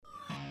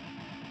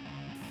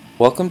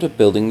Welcome to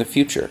Building the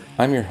Future.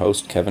 I'm your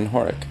host, Kevin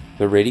Horick.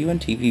 The radio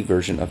and TV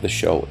version of the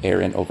show air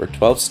in over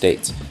 12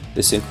 states.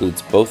 This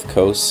includes both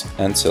coasts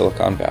and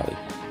Silicon Valley.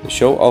 The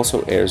show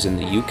also airs in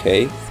the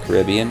UK,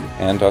 Caribbean,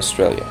 and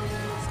Australia.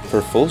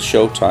 For full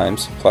show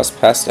times, plus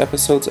past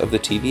episodes of the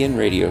TV and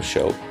radio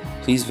show,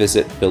 please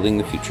visit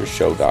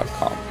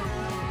buildingthefutureshow.com.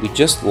 We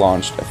just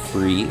launched a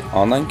free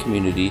online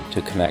community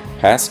to connect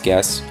past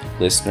guests,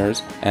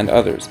 listeners, and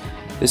others.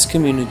 This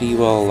community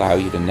will allow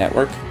you to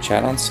network,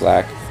 chat on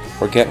Slack,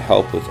 or get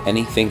help with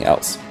anything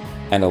else,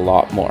 and a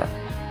lot more.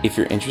 If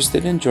you're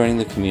interested in joining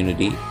the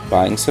community,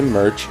 buying some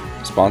merch,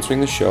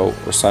 sponsoring the show,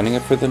 or signing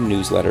up for the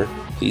newsletter,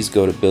 please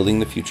go to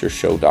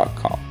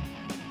buildingthefutureshow.com.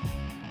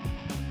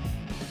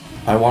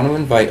 I want to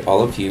invite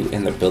all of you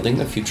in the Building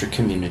the Future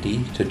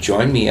community to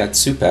join me at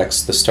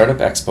SUPEX, the Startup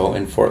Expo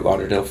in Fort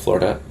Lauderdale,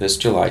 Florida, this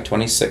July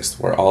 26th,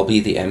 where I'll be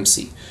the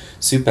MC.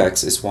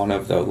 SUPEX is one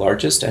of the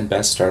largest and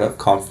best startup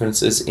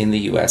conferences in the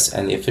US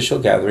and the official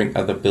gathering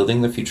of the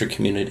Building the Future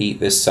community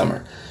this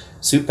summer.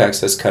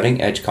 SUPEX has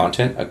cutting-edge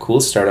content, a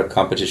cool startup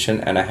competition,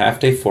 and a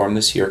half-day forum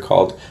this year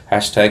called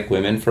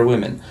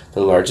 #WomenForWomen,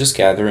 the largest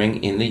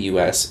gathering in the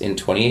US in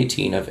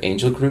 2018 of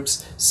angel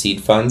groups,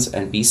 seed funds,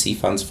 and VC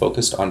funds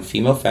focused on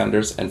female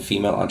founders and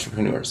female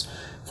entrepreneurs.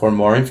 For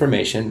more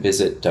information,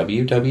 visit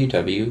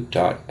www.sup-x.org.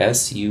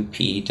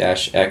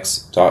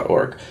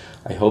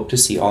 I hope to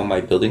see all my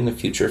Building the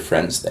Future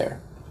friends there.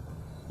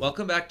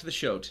 Welcome back to the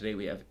show. Today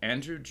we have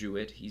Andrew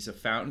Jewett. He's a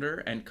founder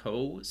and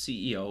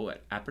co-CEO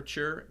at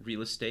Aperture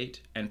Real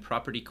Estate and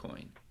Property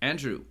Coin.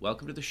 Andrew,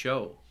 welcome to the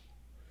show.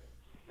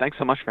 Thanks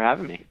so much for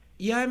having me.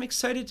 Yeah, I'm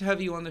excited to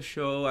have you on the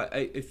show.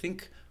 I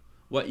think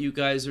what you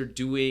guys are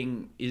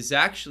doing is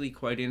actually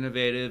quite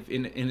innovative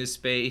in a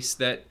space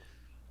that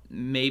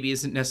maybe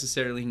isn't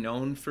necessarily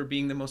known for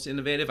being the most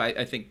innovative.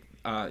 I think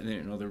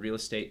the real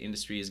estate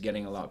industry is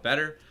getting a lot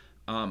better.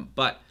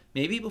 But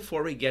maybe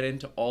before we get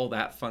into all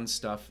that fun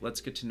stuff, let's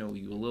get to know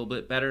you a little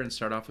bit better and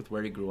start off with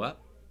where you grew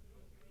up.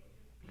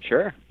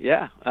 Sure.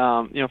 Yeah.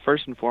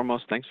 First and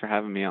foremost, thanks for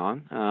having me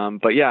on.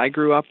 But yeah, I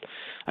grew up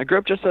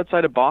just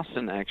outside of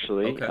Boston,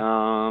 actually.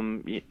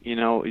 Okay.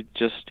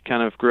 Just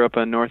kind of grew up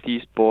a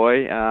Northeast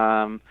boy,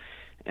 and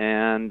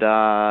kind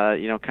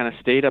of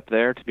stayed up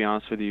there, to be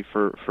honest with you,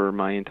 for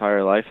my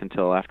entire life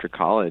until after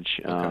college.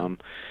 Okay.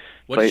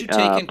 What did you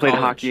take in played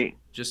college? Hockey.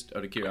 Just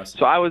out of curiosity.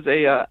 So I was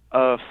a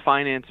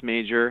finance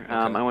major. Okay.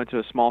 I went to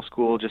a small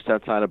school just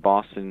outside of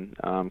Boston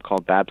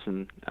called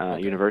Babson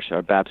University,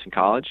 or Babson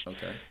College.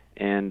 Okay.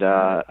 And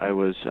I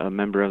was a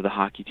member of the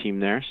hockey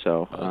team there.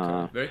 So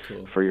very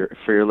cool. For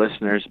your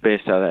listeners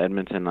based out of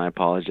Edmonton, I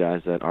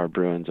apologize that our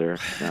Bruins are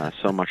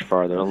so much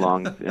farther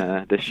along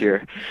this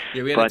year.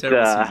 Yeah, we had a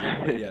terrible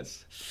season, but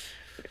yes.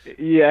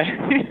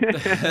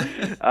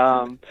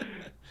 Yeah.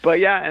 But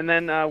yeah, and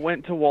then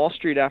went to Wall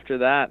Street after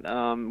that,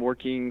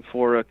 working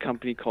for a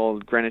company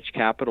called Greenwich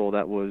Capital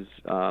that was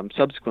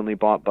subsequently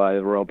bought by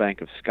the Royal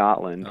Bank of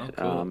Scotland. Oh,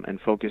 cool. And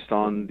focused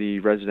on the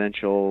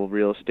residential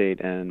real estate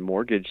and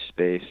mortgage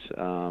space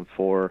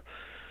for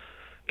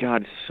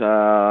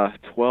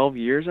 12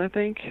 years, I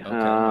think.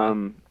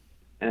 Okay.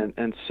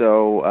 And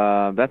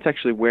so that's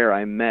actually where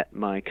I met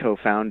my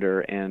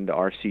co-founder and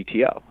our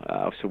CTO.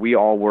 So we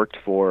all worked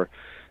for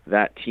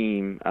that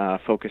team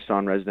focused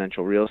on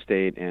residential real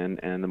estate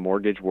and the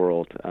mortgage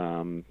world,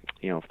 through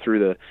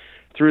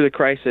the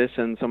crisis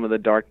and some of the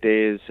dark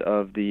days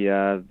of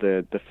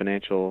the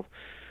financial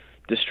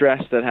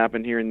distress that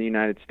happened here in the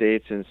United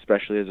States, and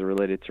especially as it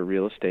related to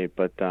real estate.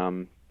 But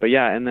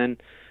yeah, and then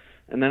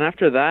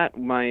after that,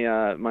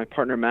 my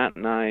partner Matt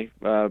and I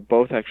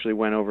both actually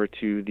went over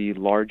to the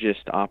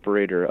largest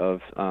operator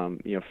of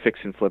fix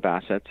and flip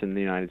assets in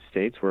the United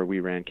States, where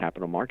we ran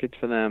capital markets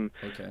for them.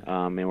 Okay.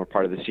 And we're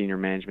part of the senior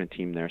management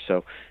team there.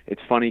 So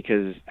it's funny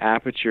because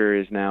Aperture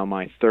is now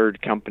my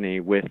third company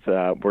with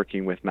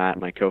working with Matt,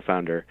 my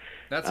co-founder.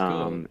 That's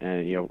cool.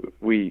 And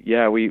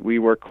we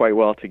work quite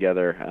well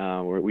together.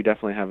 We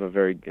definitely have a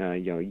very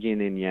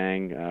yin and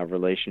yang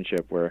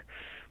relationship where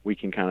we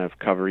can kind of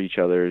cover each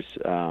other's,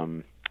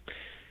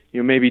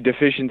 maybe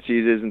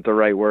deficiencies isn't the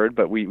right word,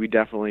 but we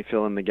definitely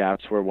fill in the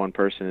gaps where one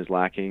person is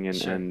lacking,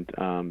 and,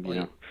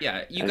 sure.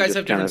 Yeah, you guys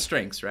have different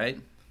strengths, right?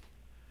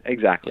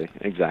 Exactly.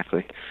 And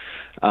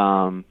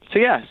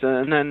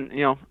then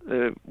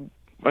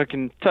I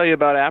can tell you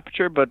about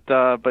Aperture, but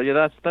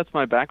yeah, that's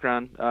my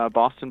background.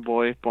 Boston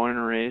boy, born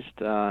and raised.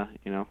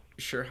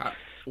 Sure.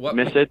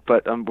 Miss it,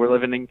 but we're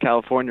living in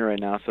California right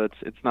now, so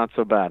it's not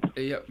so bad.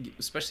 Yeah,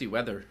 especially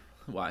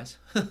weather-wise.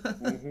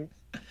 Mm-hmm.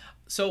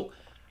 So,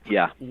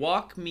 yeah,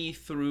 walk me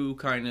through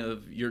kind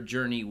of your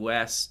journey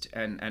west,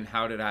 and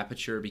how did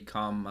Aperture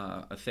become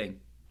a thing?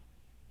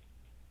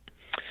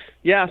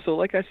 Yeah, so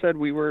like I said,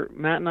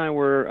 Matt and I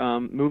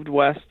were moved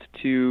west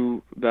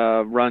to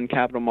run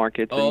capital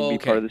markets and be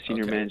part of the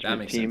senior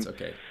management team. Sense.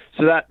 Okay.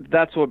 So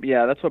that's what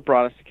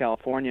brought us to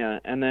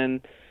California, and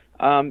then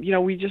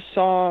we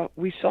saw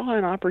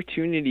an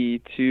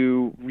opportunity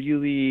to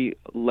really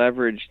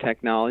leverage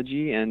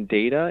technology and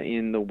data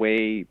in the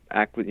way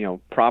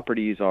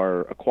properties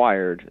are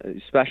acquired,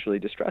 especially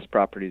distressed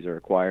properties are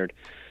acquired.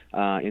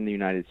 in the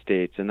United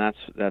States, and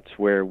that's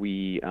where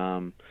we.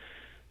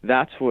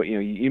 That's what,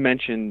 you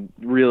mentioned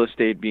real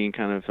estate being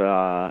kind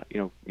of,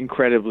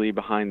 incredibly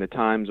behind the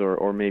times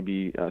or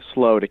maybe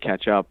slow to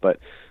catch up. But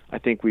I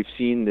think we've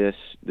seen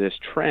this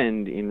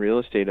trend in real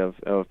estate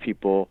of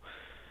people,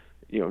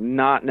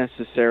 not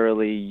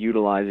necessarily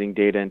utilizing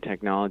data and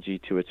technology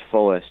to its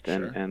fullest.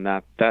 Sure. And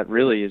that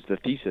really is the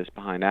thesis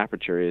behind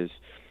Aperture is,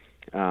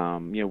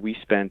 we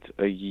spent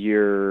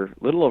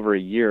little over a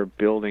year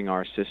building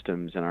our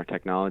systems and our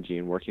technology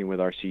and working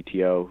with our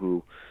CTO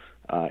who,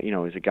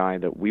 is a guy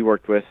that we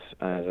worked with,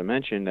 as I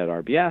mentioned, at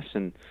RBS,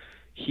 and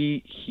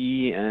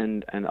he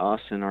and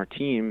us and our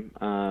team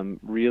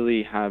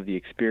really have the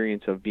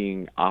experience of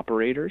being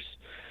operators.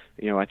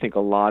 I think a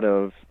lot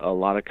of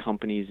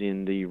companies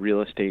in the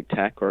real estate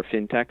tech or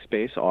fintech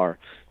space are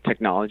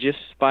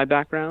technologists by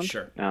background.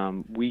 Sure.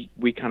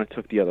 We kind of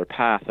took the other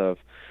path of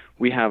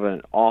we have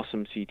an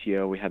awesome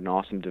CTO, we had an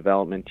awesome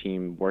development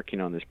team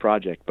working on this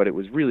project, but it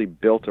was really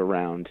built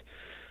around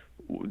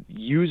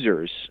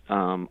users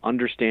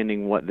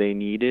understanding what they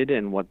needed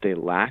and what they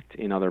lacked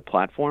in other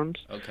platforms,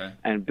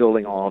 and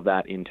building all of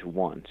that into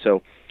one.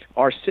 So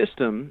our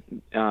system,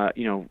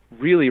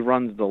 really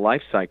runs the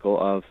life cycle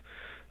of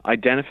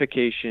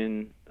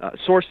identification,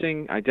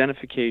 sourcing,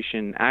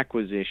 identification,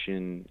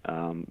 acquisition,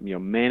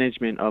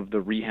 management of the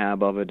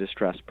rehab of a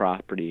distressed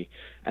property,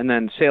 and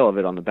then sale of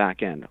it on the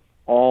back end,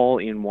 all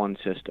in one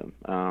system.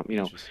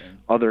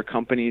 Other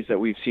companies that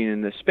we've seen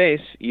in this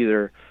space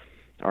either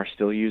are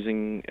still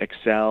using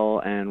Excel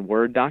and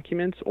Word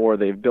documents, or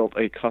they've built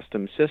a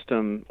custom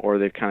system, or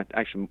they've kind of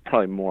actually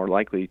probably more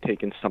likely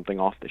taken something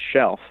off the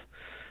shelf,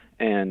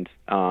 and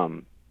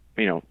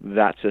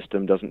that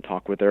system doesn't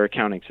talk with their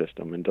accounting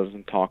system and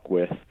doesn't talk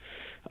with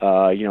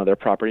their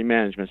property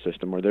management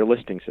system or their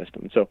listing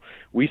system. So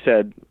we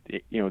said,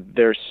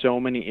 there's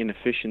so many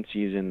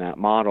inefficiencies in that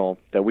model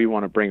that we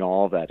want to bring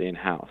all of that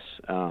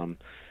in-house.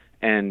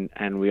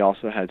 And we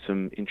also had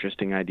some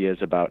interesting ideas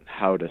about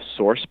how to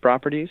source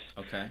properties,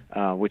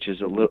 which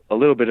is a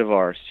little bit of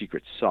our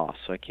secret sauce.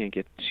 So I can't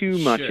get too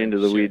much into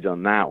the weeds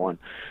on that one.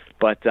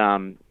 But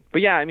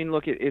yeah, I mean,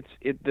 look,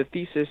 the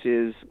thesis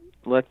is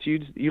let's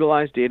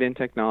utilize data and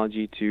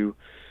technology to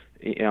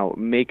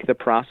make the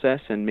process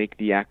and make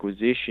the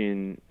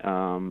acquisition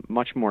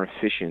much more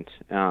efficient,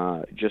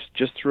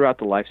 just throughout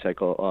the life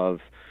cycle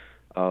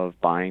of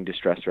buying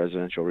distressed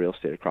residential real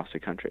estate across the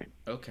country.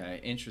 Okay,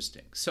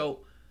 interesting. So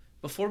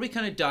before we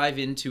kind of dive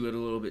into it a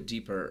little bit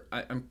deeper,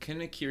 I'm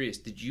kind of curious,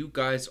 did you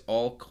guys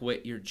all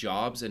quit your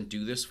jobs and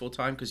do this full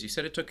time? Because you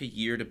said it took a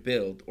year to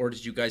build, or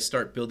did you guys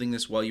start building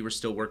this while you were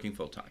still working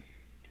full time?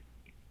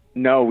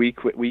 No, we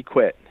quit.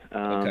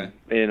 Okay.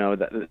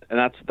 And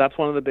that's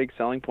one of the big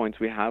selling points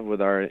we have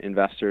with our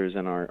investors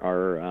and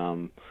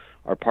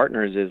our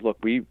partners is, look,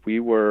 we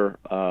were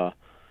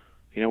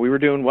we were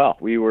doing well.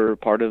 We were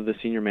part of the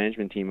senior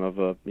management team of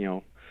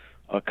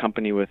a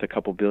company with a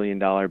couple $1 billion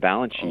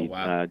balance sheet. Oh,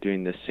 wow.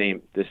 Doing this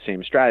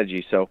same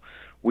strategy. So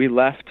we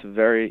left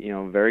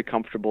very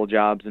comfortable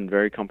jobs and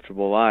very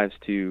comfortable lives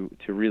to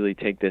really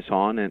take this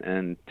on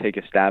and take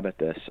a stab at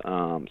this.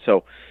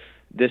 So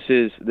this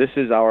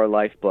is our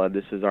lifeblood.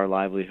 This is our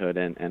livelihood,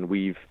 and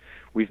we've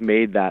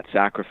made that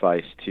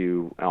sacrifice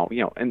to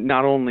and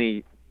not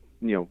only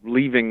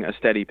leaving a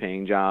steady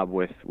paying job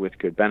with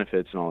good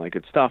benefits and all that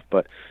good stuff,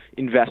 but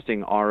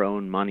investing our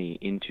own money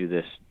into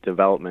this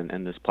development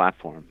and this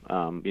platform.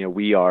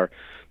 We are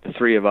the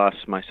three of us,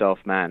 myself,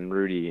 Matt, and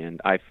Rudy,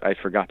 and I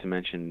forgot to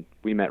mention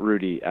we met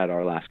Rudy at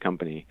our last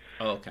company,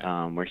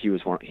 where he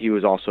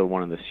was also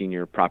one of the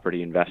senior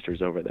property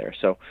investors over there.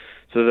 So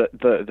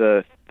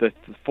the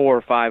 4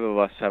 or 5 of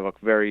us have a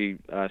very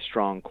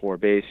strong core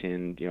base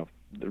in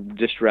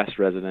distressed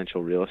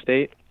residential real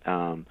estate.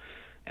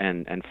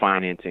 And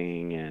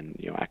financing and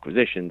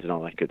acquisitions and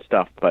all that good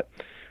stuff, but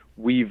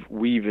we've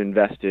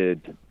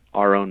invested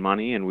our own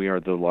money, and we are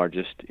the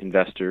largest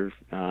investor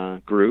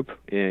group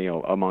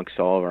amongst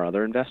all of our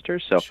other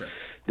investors. So Sure.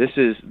 This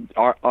is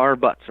our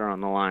butts are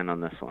on the line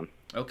on this one.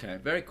 Okay,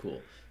 very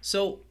cool.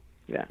 So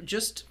yeah,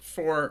 just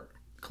for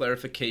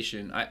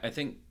clarification, I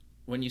think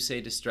when you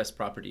say distressed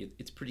property,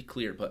 it's pretty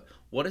clear, but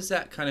what does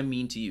that kind of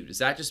mean to you? Does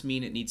that just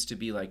mean it needs to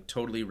be like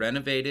totally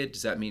renovated?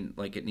 Does that mean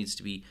like it needs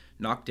to be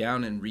knocked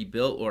down and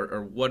rebuilt,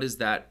 or what does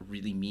that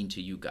really mean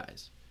to you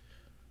guys?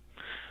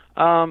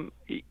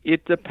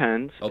 It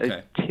depends. Okay.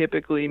 It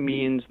typically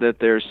means that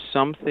there's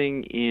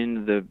something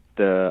in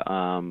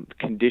the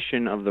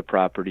condition of the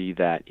property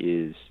that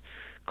is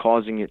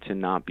causing it to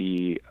not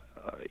be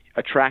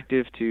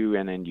attractive to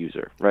an end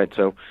user, right?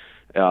 Okay.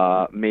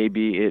 So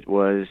maybe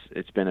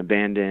it's been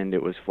abandoned,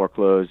 it was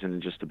foreclosed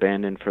and just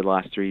abandoned for the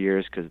last 3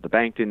 years because the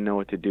bank didn't know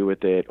what to do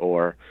with it,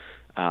 or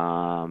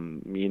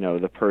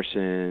the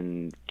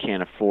person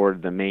can't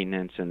afford the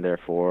maintenance and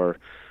therefore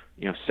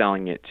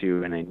selling it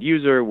to an end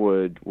user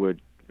would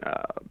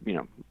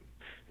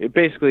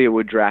it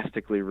would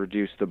drastically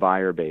reduce the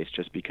buyer base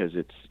just because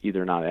it's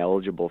either not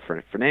eligible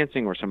for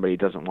financing or somebody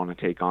doesn't want to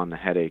take on the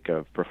headache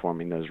of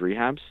performing those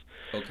rehabs.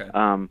 Okay.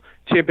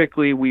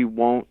 Typically, we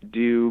won't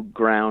do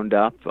ground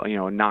up,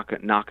 knock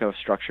a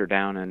structure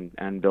down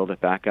and build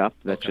it back up.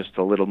 That's just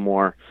a little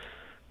more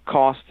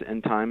cost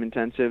and time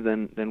intensive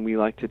than we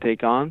like to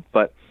take on.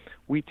 But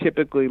we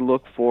typically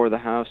look for the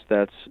house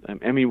that's,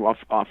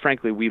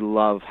 frankly, we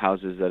love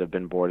houses that have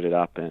been boarded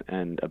up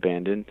and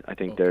abandoned. I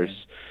think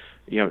there's,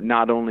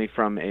 not only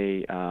from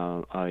a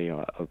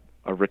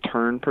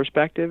return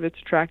perspective, it's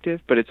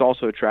attractive, but it's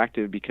also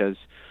attractive because,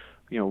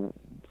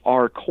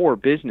 our core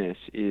business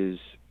is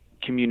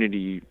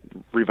community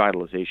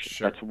revitalization.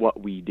 Sure. That's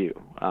what we do.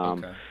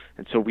 And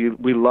so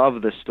we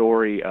love the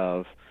story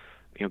of,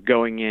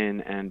 going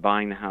in and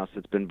buying the house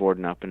that's been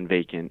boarded up and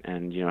vacant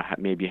and,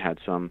 maybe had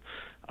some,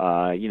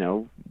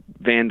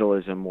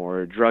 vandalism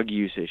or drug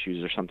use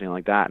issues or something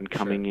like that, and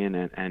coming in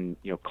and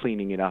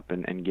cleaning it up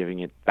and giving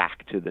it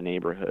back to the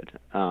neighborhood.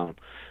 I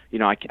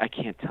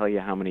can't tell you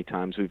how many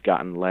times we've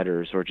gotten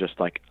letters or just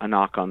like a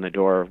knock on the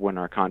door when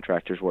our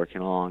contractor's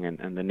working along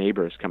and the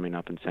neighbor is coming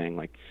up and saying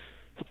like,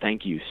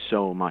 thank you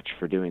so much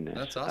for doing this.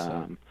 That's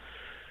awesome.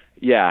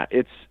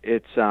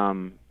 It's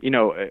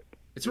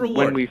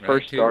rewarding when we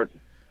first start.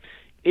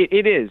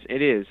 It is,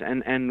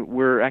 and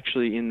we're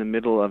actually in the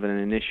middle of an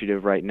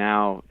initiative right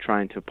now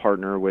trying to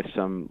partner with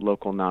some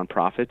local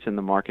nonprofits in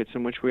the markets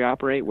in which we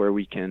operate, where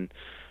we can,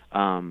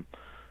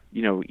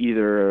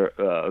 either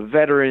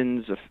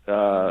veterans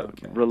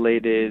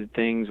related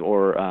things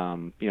or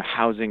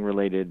housing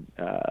related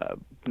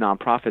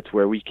nonprofits,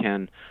 where we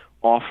can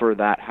offer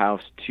that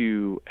house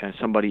to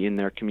somebody in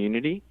their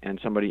community and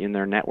somebody in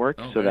their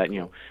network, so that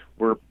cool.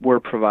 We're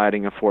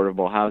providing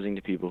affordable housing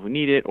to people who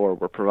need it, or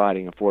we're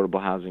providing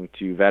affordable housing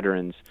to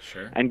veterans,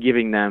 and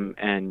giving them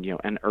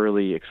an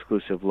early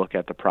exclusive look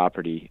at the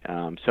property.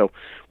 So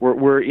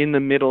we're in the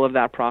middle of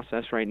that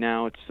process right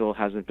now. It still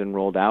hasn't been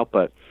rolled out,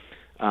 but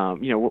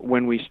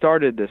when we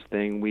started this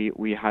thing,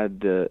 we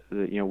had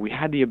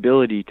the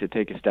ability to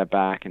take a step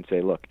back and say,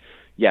 look,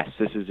 yes,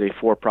 this is a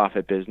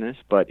for-profit business,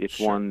 but it's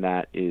one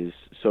that is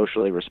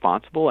socially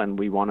responsible, and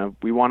we want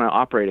to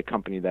operate a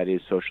company that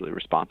is socially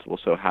responsible.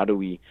 So how do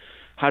we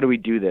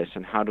do this,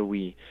 and how do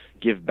we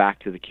give back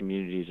to the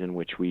communities in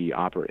which we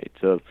operate?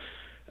 So,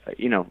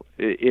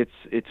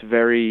 it's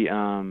very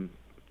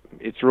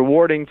it's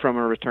rewarding from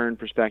a return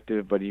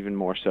perspective, but even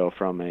more so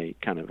from a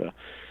kind of a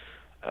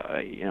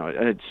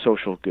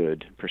social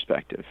good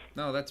perspective.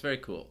 No, that's very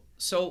cool.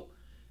 So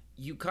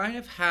you kind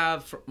of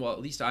have, well,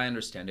 at least I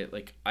understand it,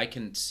 like I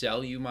can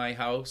sell you my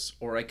house,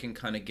 or I can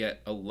kind of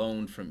get a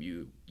loan from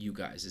you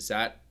guys. Is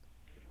that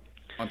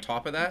on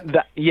top of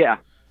that? Yeah,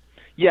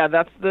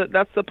 that's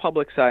the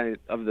public side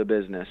of the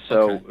business.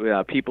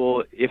 So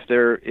people,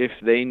 if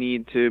they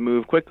need to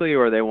move quickly,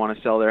 or they want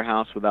to sell their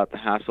house without the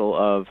hassle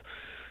of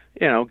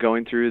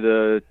going through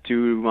the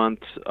 2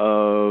 months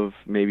of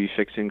maybe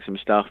fixing some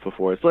stuff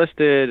before it's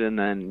listed, and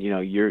then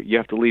you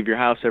have to leave your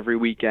house every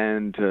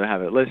weekend to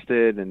have it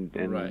listed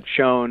and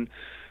shown.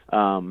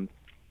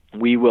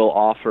 We will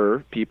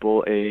offer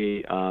people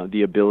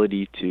the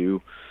ability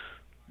to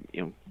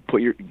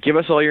give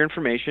us all your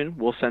information.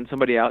 We'll send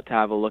somebody out to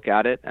have a look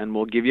at it, and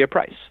we'll give you a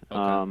price.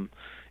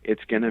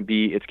 It's gonna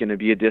be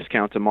a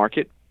discount to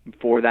market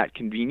for that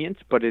convenience,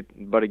 but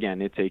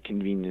again, it's a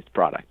convenience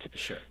product.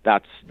 Sure.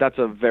 That's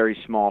a very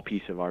small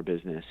piece of our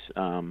business.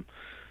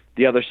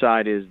 The other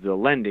side is the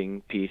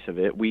lending piece of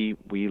it. We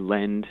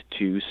lend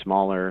to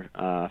smaller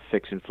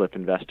fix and flip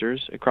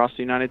investors across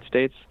the United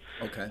States.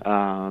 Okay.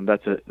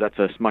 That's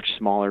a much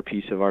smaller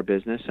piece of our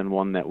business, and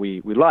one that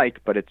we like,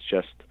 but it's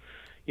just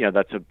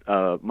that's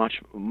a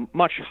much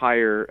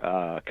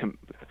higher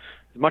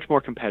much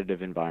more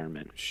competitive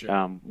environment.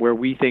 Sure. Where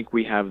we think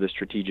we have the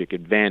strategic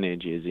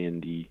advantage is in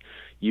the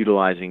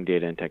utilizing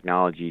data and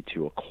technology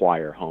to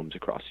acquire homes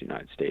across the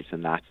United States,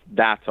 and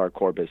that's our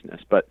core business.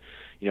 But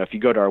if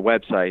you go to our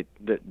website,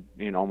 that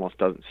almost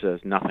says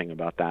nothing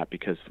about that,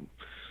 because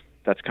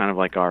that's kind of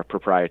like our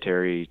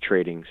proprietary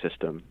trading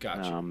system.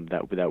 Gotcha.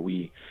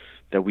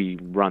 that we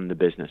run the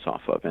business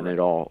off of, and it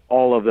all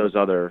of those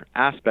other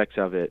aspects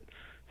of it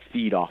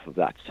feed off of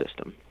that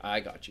system. I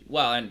got you.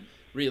 Well, and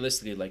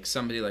realistically, like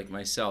somebody like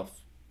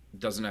myself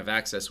doesn't have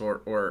access,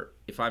 or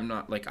if I'm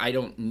not, like, I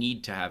don't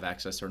need to have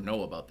access or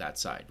know about that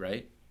side,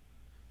 right?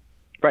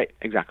 Right,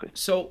 exactly.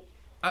 So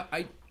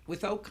I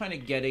without kind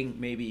of getting,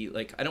 maybe,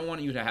 like, I don't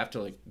want you to have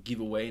to like give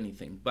away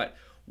anything, but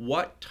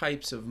what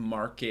types of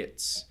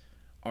markets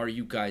are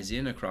you guys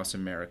in across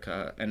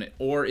America,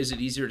 or is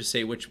it easier to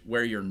say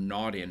where you're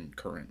not in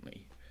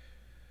currently?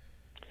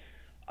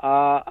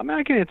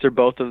 I can answer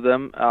both of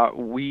them.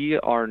 We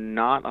are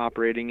not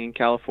operating in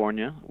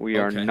California. We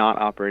are not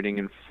operating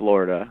in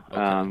Florida.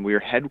 We are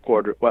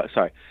headquartered. Well,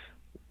 sorry,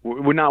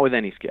 we're not with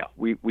any scale.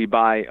 We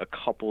buy a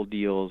couple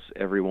deals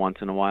every once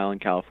in a while in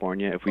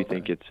California if we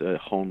think it's a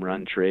home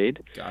run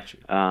trade. Gotcha.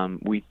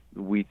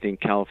 We think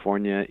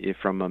California,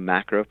 from a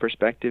macro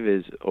perspective,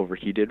 is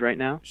overheated right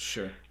now.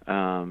 Sure.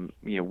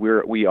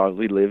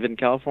 we live in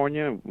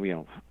California.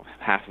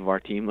 Half of our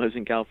team lives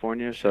in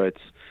California, so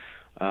it's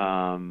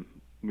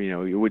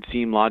it would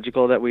seem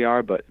logical that we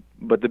are, but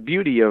the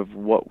beauty of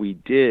what we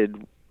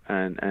did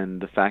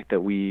and the fact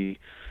that we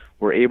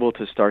were able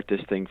to start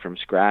this thing from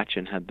scratch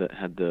and had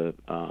the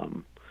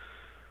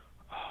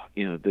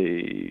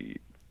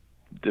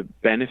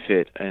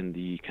benefit and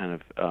the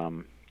kind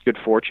of good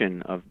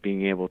fortune of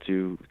being able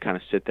to kind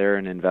of sit there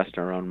and invest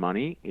our own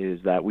money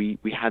is that we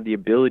had the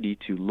ability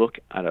to look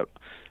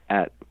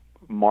at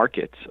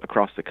markets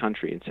across the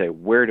country and say,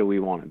 where do we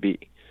want to be?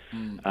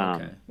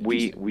 Okay.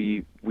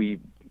 We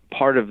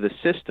part of the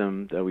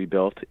system that we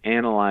built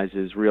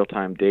analyzes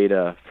real-time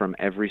data from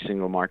every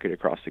single market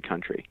across the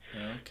country.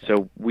 Okay.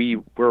 So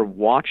we're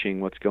watching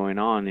what's going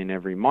on in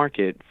every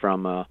market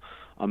from a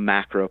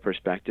macro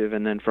perspective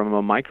and then from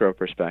a micro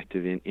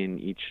perspective in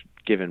each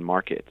given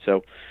market.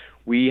 So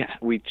we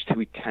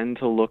tend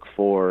to look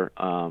for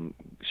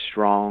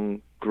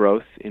strong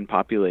growth in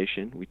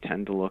population. We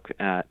tend to look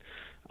at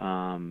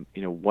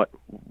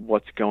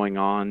what's going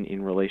on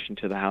in relation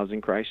to the housing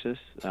crisis.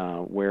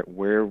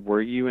 Where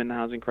were you in the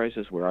housing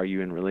crisis? Where are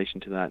you in relation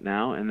to that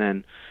now? And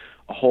then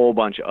a whole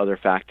bunch of other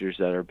factors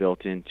that are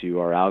built into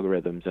our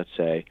algorithms that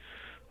say,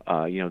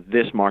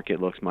 this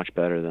market looks much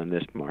better than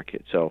this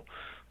market. So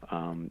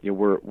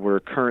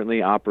we're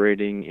currently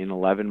operating in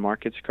 11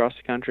 markets across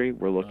the country.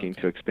 We're looking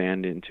to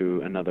expand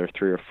into another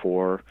 3 or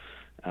 4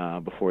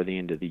 before the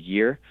end of the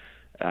year.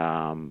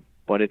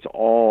 But it's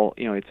all,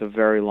 it's a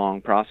very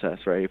long process,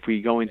 right? If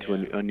we go into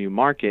a new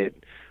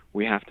market,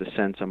 we have to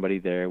send somebody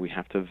there. We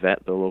have to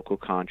vet the local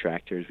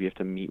contractors. We have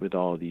to meet with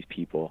all of these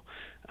people.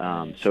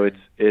 So it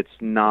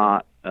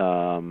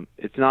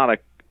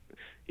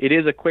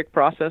is a quick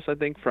process, I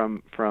think,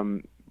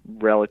 from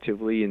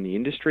relatively in the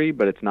industry,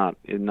 but it's not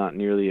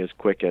nearly as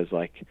quick as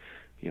like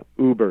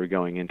Uber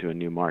going into a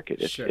new market.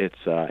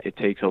 It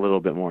takes a little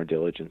bit more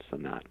diligence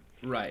than that.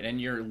 Right,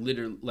 and you're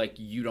literally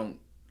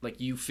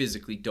you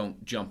physically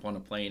don't jump on a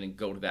plane and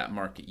go to that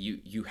market.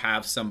 You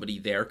have somebody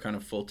there kind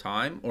of full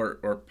time or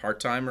part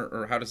time,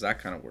 or how does that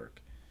kind of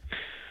work?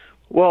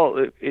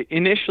 Well,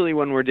 initially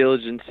when we're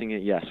diligencing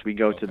it, yes, we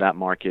go to that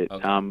market.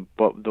 Okay.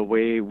 But the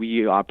way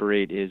we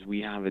operate is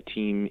we have a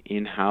team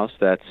in-house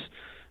that's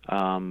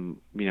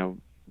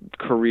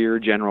career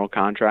general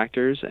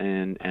contractors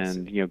and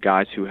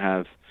guys who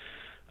have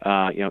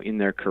in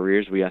their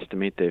careers, we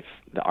estimate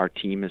our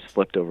team has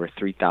flipped over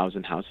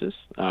 3,000 houses.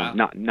 Wow.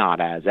 Not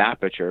as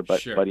Aperture,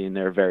 but Sure. but in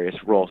their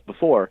various roles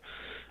before.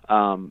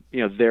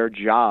 Their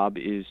job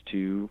is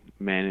to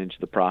manage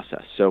the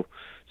process. So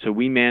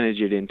we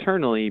manage it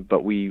internally,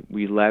 but we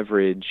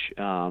leverage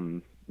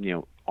on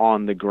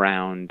the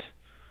ground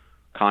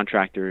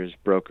contractors,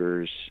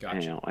 brokers,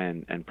 Gotcha.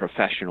 and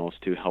professionals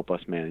to help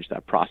us manage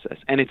that process.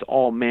 And it's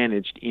all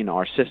managed in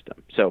our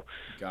system. So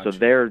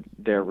Gotcha.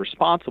 they're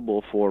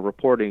responsible for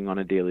reporting on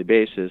a daily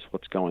basis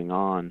what's going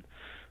on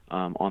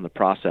the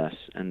process,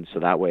 and so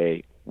that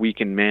way we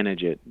can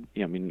manage it.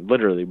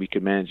 Literally we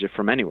could manage it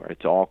from anywhere.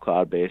 It's all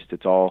cloud based.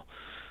 It's all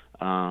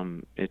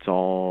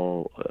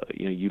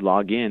you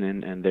log in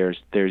and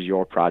there's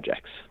your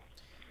projects.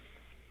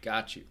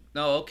 Got you.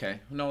 No,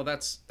 okay. No,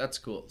 that's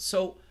cool.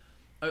 So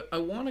I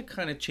want to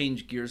kind of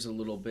change gears a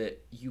little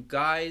bit. You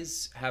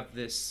guys have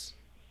this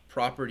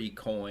property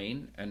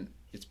coin, and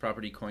it's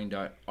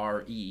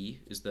propertycoin.re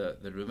is the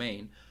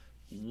domain.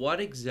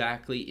 What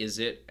exactly is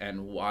it,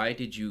 and why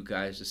did you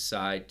guys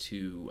decide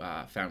to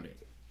found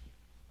it?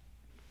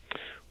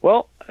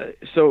 Well,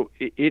 so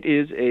it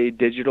is a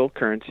digital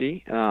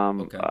currency.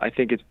 Okay. I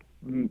think it's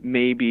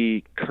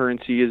maybe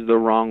currency is the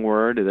wrong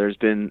word. There's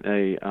been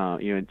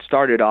it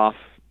started off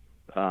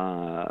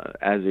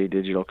as a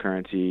digital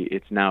currency.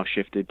 It's now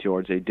shifted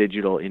towards a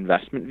digital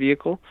investment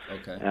vehicle.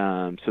 Okay.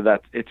 So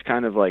that it's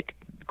kind of like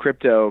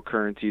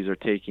cryptocurrencies are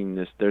taking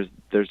this.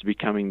 There's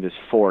becoming this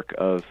fork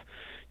of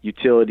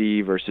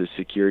utility versus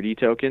security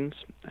tokens,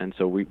 and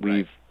so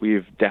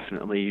we've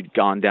definitely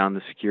gone down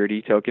the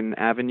security token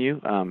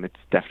avenue. It's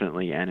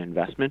definitely an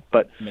investment,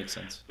 but makes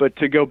sense. But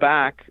to go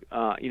back,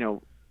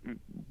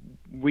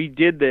 we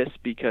did this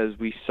because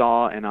we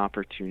saw an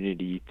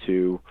opportunity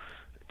to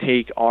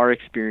take our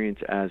experience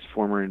as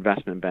former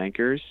investment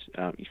bankers,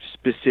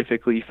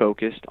 specifically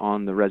focused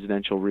on the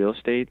residential real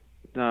estate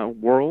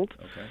world,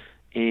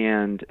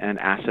 and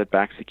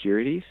asset-backed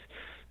securities.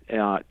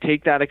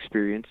 Take that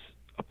experience,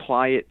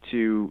 apply it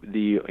to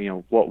the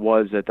what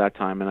was at that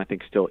time, and I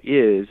think still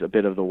is, a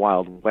bit of the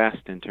Wild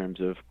West in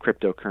terms of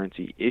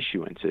cryptocurrency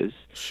issuances.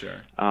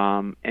 Sure.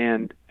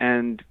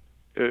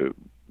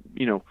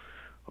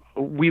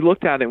 We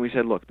looked at it and we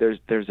said, look,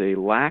 there's a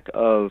lack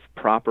of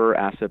proper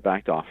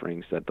asset-backed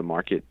offerings that the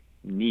market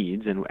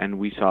needs, and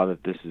we saw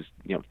that this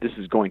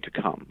is going to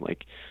come.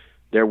 Like,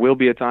 there will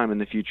be a time in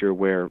the future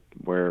where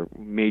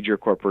major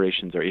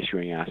corporations are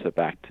issuing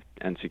asset-backed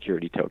and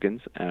security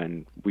tokens,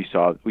 and we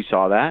saw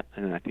that,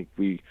 and I think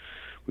we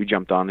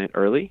jumped on it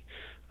early.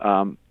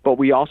 But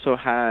we also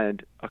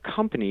had a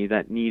company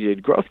that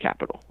needed growth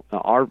capital.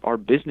 Our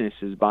business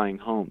is buying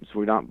homes.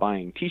 We're not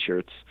buying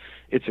T-shirts.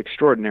 It's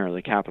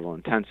extraordinarily capital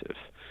intensive.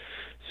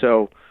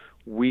 So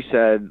we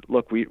said,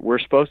 look, we're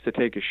supposed to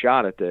take a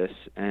shot at this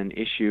and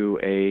issue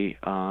a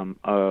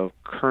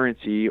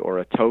currency or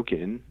a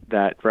token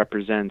that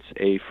represents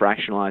a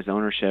fractionalized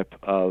ownership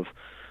of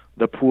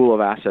the pool of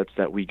assets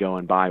that we go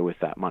and buy with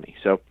that money.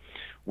 So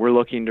we're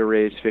looking to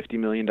raise $50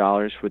 million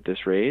with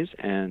this raise,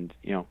 and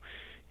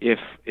if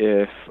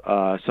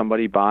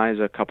somebody buys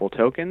a couple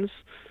tokens,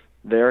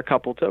 their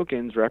couple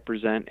tokens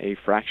represent a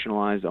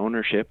fractionalized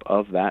ownership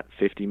of that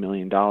 $50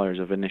 million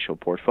of initial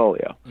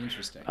portfolio.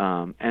 Interesting.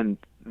 And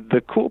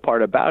the cool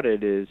part about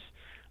it is,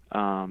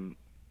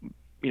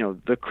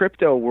 the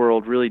crypto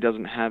world really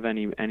doesn't have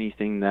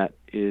anything that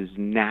is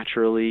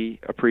naturally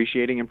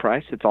appreciating in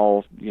price. It's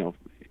all,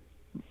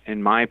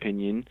 in my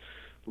opinion,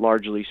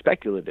 largely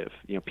speculative.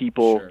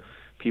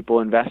 People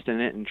invest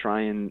in it and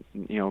try and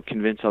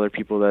convince other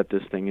people that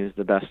this thing is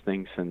the best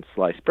thing since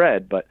sliced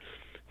bread. But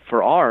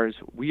for ours,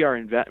 we are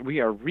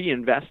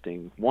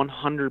reinvesting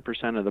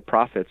 100% of the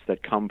profits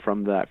that come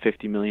from that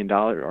 $50 million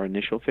or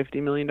initial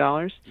 $50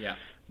 million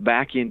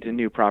back into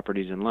new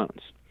properties and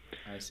loans.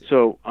 I see.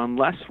 So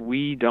unless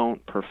we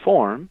don't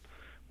perform,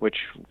 which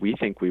we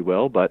think we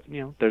will, but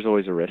there's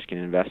always a risk in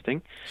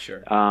investing.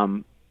 Sure.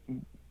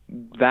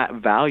 That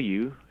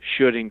value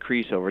should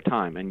increase over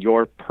time, and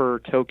your per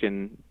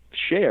token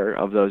share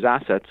of those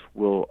assets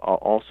will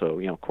also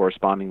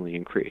correspondingly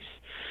increase.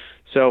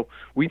 So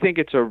we think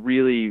it's a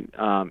really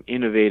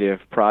innovative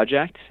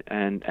project,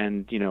 and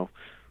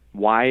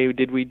why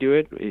did we do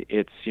it?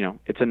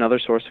 It's another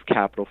source of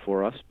capital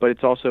for us, but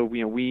it's also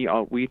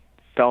we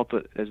felt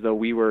as though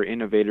we were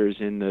innovators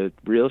in the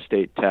real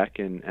estate tech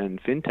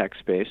and fintech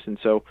space, and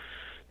so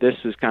this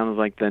is kind of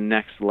like the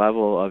next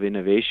level of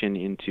innovation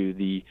into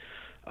the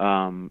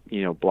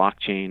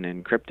blockchain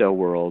and crypto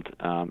world,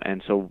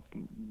 and so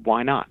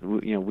why not?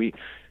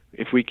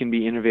 If we can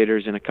be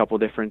innovators in a couple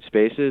different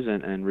spaces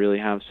and really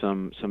have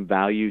some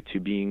value to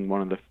being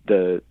one of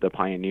the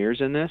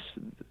pioneers in this,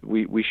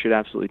 we should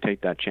absolutely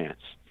take that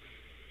chance.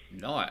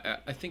 No,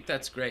 I think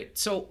that's great.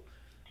 So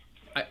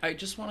I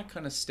just want to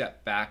kind of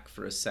step back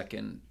for a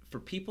second. For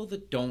people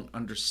that don't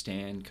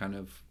understand kind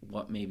of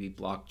what maybe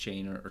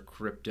blockchain or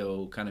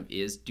crypto kind of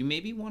is, do you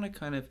maybe want to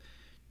kind of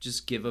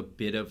just give a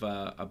bit of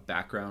a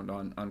background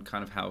on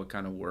kind of how it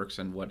kind of works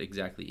and what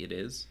exactly it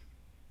is?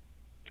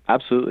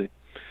 Absolutely.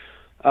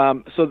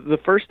 So the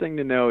first thing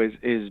to know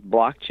is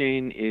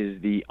blockchain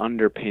is the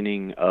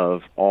underpinning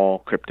of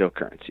all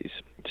cryptocurrencies.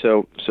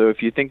 So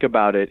if you think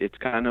about it, it's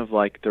kind of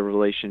like the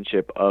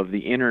relationship of the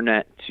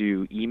internet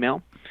to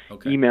email.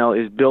 Okay. Email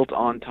is built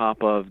on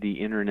top of the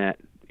internet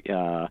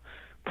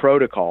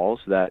protocols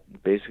that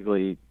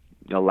basically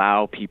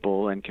allow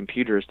people and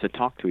computers to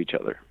talk to each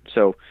other.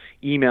 So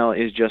email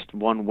is just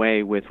one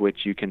way with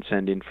which you can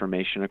send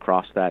information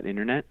across that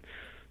internet.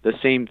 The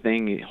same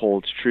thing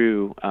holds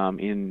true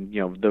in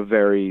the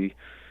very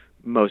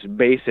most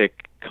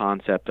basic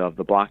concept of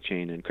the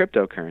blockchain and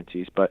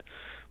cryptocurrencies. But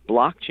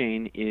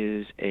blockchain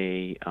is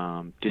a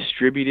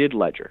distributed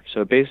ledger.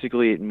 So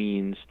basically, it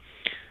means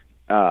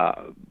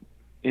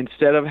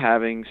instead of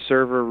having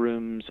server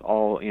rooms,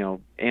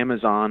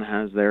 Amazon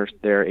has their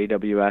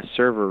AWS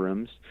server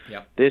rooms.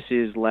 Yep. This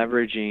is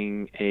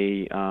leveraging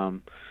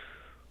a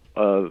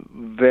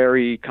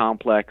very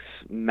complex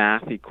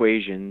math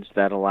equations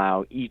that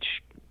allow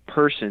each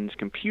person's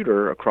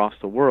computer across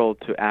the world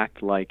to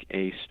act like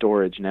a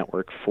storage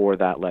network for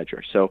that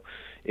ledger. So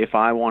if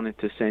I wanted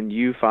to send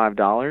you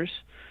 $5,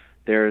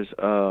 there's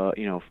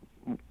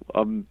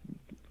an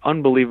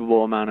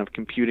unbelievable amount of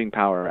computing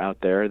power out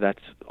there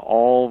that's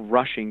all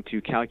rushing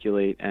to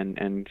calculate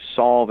and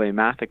solve a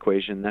math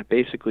equation that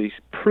basically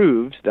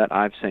proves that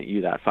I've sent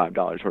you that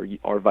 $5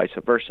 or vice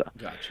versa.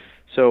 Gotcha.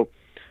 So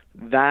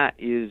that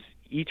is,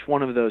 each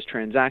one of those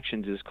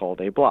transactions is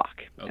called a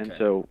block. Okay. And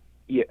so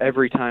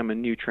every time a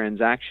new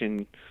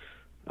transaction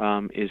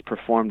is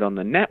performed on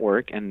the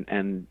network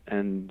and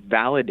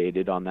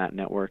validated on that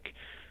network,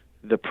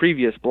 the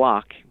previous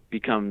block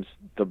becomes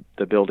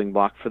the building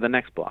block for the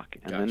next block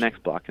and Gotcha. the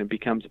next block, and it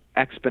becomes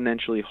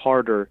exponentially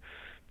harder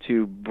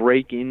to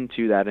break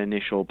into that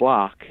initial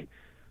block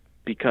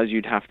because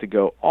you'd have to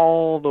go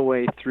all the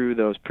way through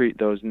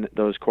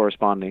those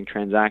corresponding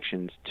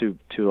transactions to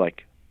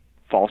like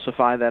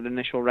falsify that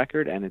initial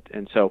record,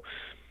 and so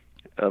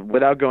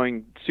without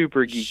going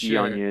super geeky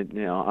Sure. on you,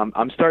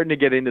 I'm starting to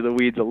get into the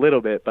weeds a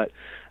little bit, but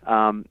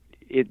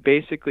it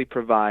basically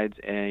provides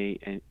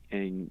an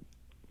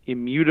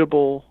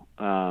immutable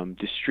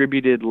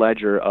distributed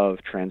ledger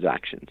of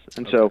transactions.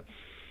 And so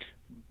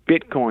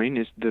Bitcoin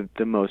is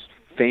the most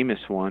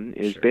famous one,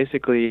 is Sure.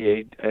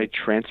 basically a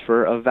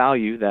transfer of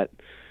value that,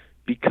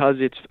 because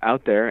it's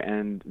out there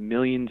and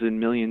millions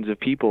of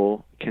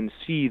people can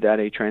see that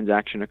a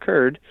transaction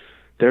occurred,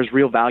 there's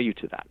real value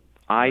to that.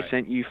 I Right.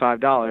 sent you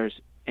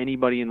 $5.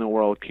 Anybody in the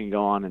world can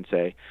go on and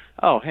say,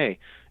 "Oh, hey,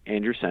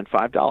 Andrew sent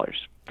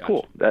 $5. Gotcha.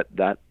 Cool. That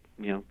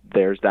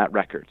there's that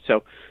record."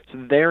 So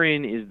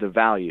therein is the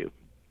value.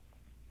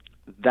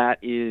 That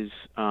is,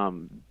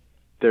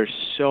 there's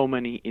so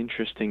many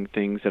interesting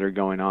things that are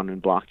going on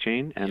in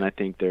blockchain, and I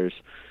think there's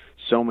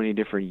so many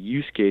different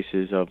use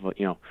cases of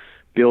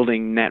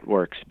building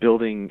networks,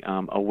 building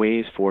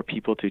ways for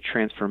people to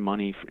transfer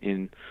money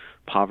in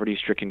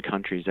poverty-stricken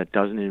countries that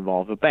doesn't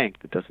involve a bank,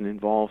 that doesn't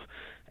involve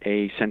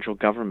a central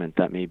government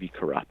that may be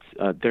corrupt.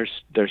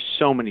 There's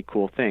so many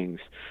cool things.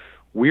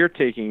 We're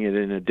taking it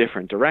in a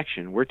different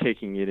direction. We're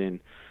taking it in,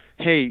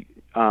 hey,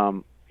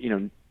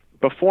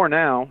 before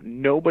now,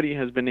 nobody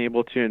has been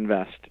able to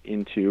invest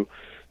into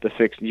the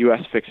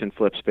U.S. fix and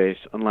flip space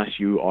unless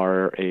you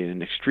are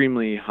an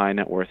extremely high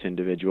net worth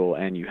individual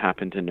and you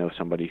happen to know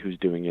somebody who's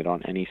doing it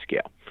on any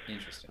scale.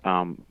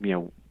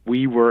 Interesting.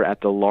 We were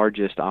at the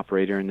largest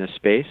operator in this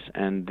space,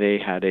 and they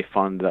had a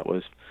fund that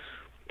was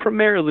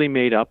primarily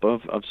made up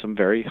of some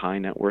very high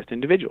net worth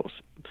individuals.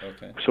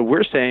 Okay. So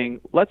we're saying,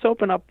 let's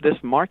open up this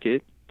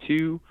market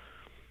to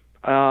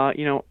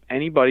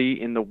anybody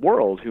in the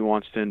world who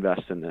wants to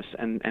invest in this,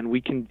 and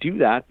we can do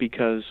that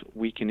because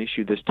we can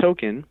issue this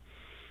token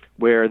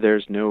where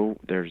there's no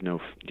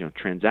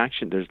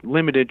transaction, there's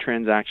limited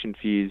transaction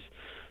fees.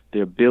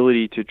 The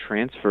ability to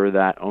transfer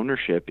that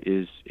ownership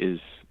is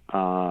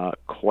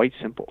quite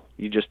simple.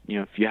 You just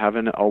if you have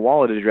a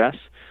wallet address,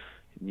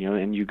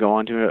 and you go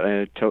onto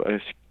a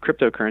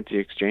cryptocurrency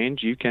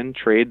exchange, you can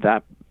trade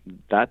that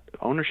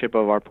ownership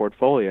of our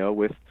portfolio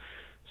with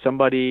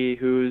somebody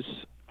who's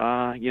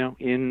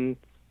in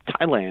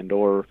Thailand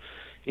or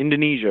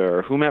Indonesia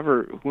or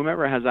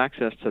whomever has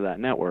access to that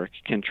network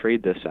can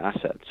trade this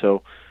asset.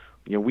 So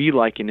we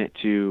liken it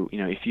to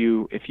if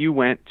you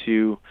went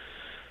to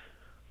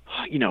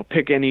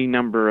pick any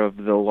number of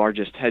the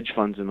largest hedge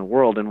funds in the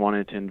world and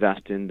wanted to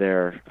invest in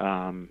their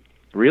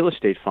real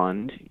estate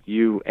fund,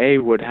 you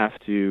would have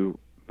to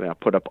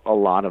put up a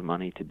lot of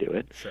money to do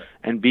it. Sure.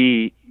 And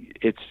B,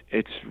 it's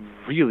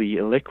really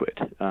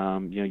illiquid.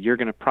 You're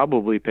going to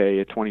probably pay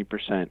a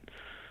 20%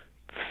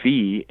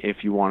 fee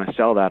if you want to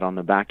sell that on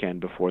the back end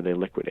before they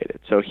liquidate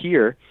it. So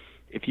here,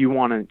 if you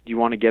want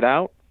to get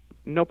out,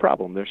 no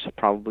problem. There's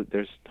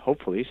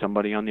hopefully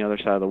somebody on the other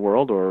side of the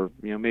world, or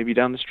maybe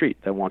down the street,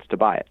 that wants to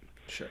buy it.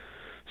 Sure.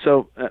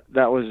 So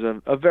that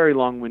was a very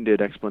long-winded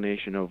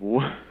explanation of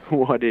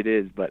what it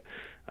is, but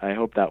I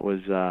hope that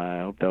was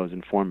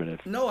informative.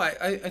 No,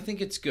 I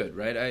think it's good,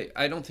 right?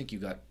 I don't think you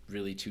got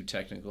really too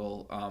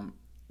technical.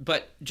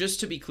 But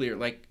just to be clear,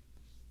 like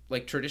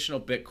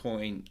traditional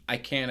Bitcoin, I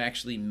can't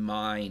actually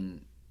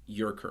mine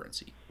your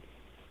currency.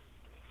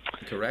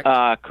 Correct?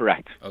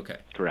 Correct. Okay.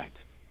 Correct.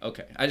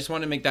 Okay. I just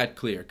want to make that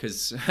clear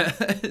because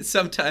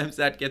sometimes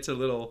that gets a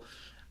little,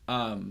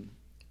 and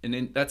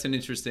that's an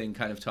interesting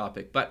kind of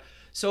topic. But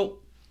so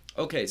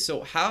I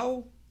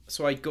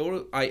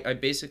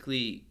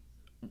basically,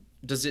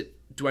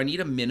 do I need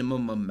a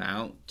minimum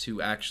amount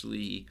to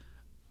actually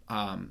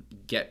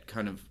get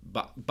kind of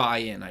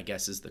buy-in, I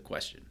guess is the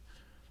question.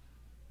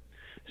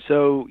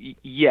 So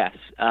yes,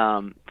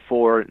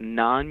 for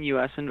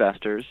non-U.S.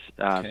 investors,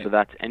 Okay. So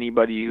that's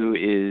anybody who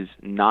is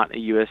not a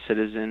U.S.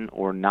 citizen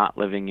or not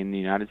living in the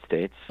United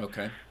States.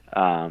 Okay.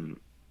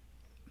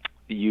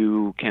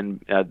 You can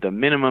the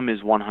minimum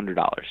is $100.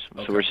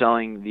 Okay. So we're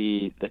selling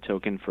the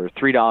token for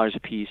 $3 a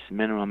piece.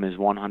 Minimum is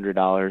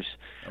 $100.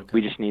 Okay.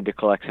 We just need to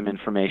collect some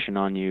information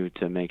on you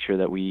to make sure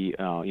that we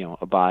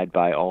abide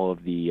by all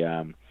of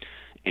the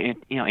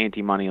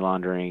anti-money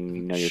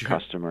laundering, know your Sure.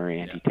 customer,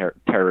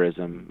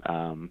 anti-terrorism,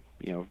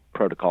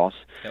 protocols.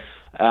 Yep.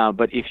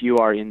 But if you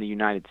are in the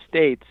United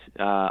States,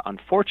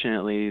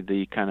 unfortunately,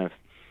 the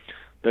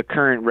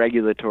current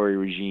regulatory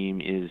regime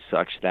is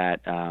such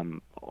that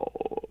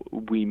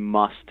we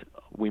must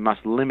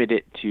limit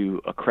it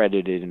to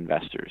accredited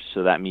investors.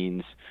 So that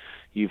means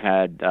you've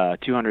had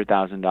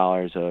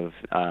 $200,000 of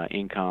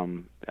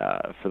income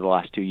for the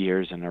last 2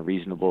 years and a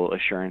reasonable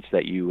assurance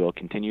that you will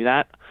continue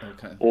that,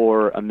 Okay.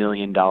 or $1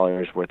 million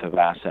worth of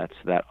assets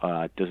that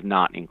does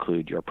not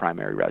include your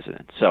primary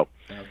residence. So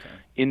Okay.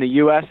 in the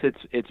U.S.,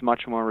 it's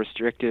much more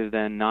restrictive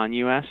than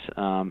non-U.S.,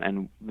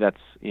 and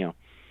that's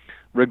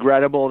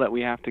regrettable that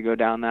we have to go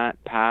down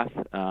that path.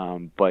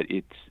 But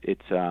it's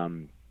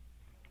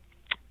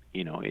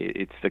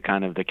the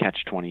kind of the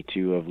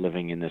catch-22 of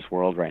living in this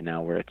world right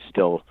now, where it's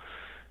still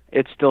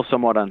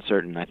somewhat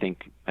uncertain. I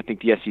think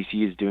the SEC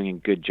is doing a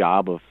good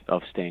job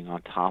of staying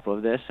on top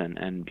of this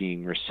and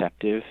being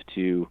receptive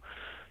to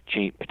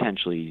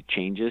potentially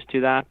changes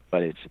to that,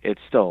 but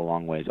it's still a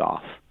long ways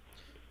off.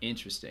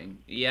 Interesting.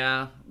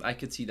 Yeah, I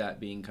could see that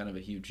being kind of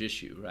a huge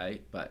issue,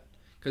 right? But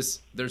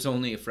because there's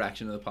only a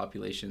fraction of the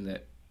population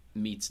that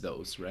meets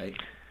those, right?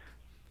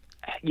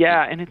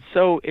 Yeah, and it's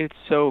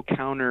so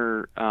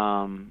counter.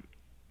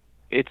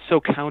 It's so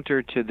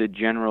counter to the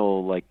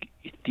general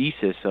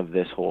thesis of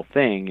this whole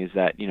thing, is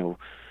that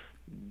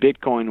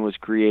Bitcoin was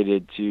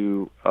created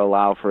to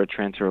allow for a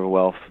transfer of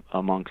wealth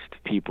amongst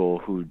people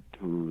who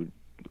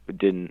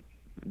didn't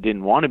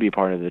want to be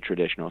part of the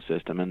traditional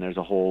system, and there's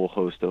a whole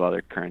host of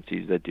other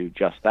currencies that do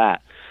just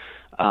that.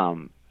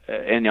 And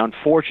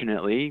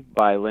unfortunately,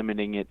 by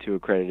limiting it to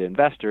accredited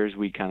investors,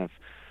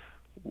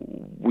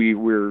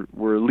 we're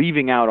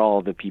leaving out all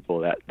of the people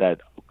that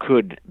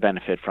could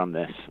benefit from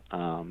this.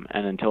 And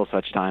until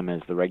such time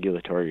as the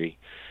regulatory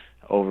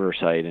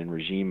oversight and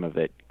regime of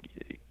it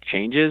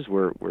changes,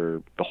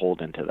 we're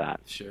beholden to that.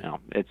 Sure. You know,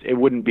 it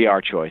wouldn't be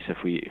our choice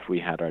if we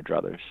had our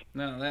druthers.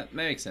 No, that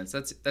makes sense.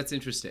 That's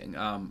interesting.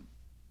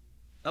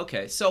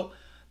 Okay, so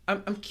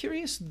I'm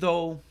curious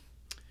though,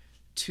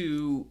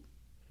 to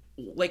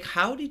like,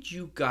 how did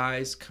you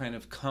guys kind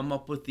of come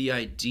up with the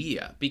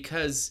idea?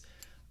 Because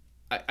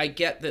I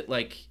get that,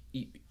 like,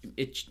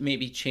 it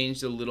maybe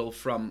changed a little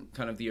from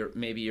kind of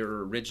maybe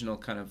your original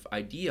kind of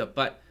idea,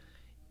 but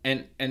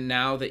and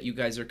now that you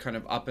guys are kind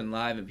of up and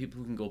live and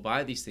people can go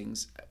buy these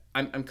things,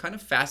 I'm kind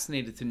of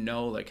fascinated to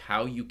know, like,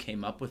 how you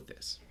came up with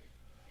this.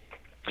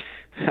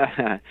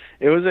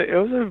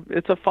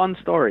 It's a fun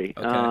story.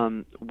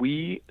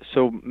 Okay.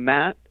 So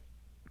Matt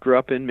grew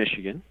up in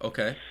Michigan.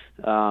 Okay.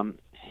 One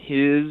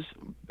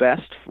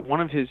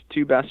of his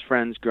two best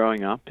friends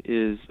growing up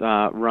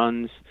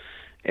runs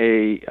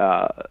a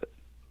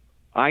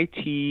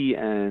IT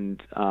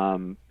and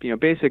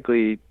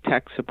basically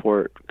tech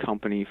support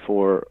company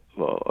for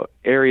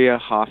area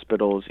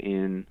hospitals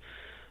in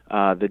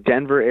the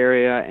Denver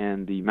area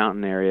and the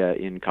mountain area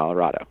in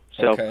Colorado.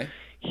 So okay.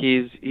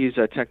 He's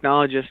a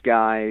technologist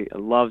guy,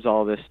 loves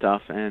all this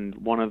stuff, and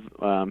one of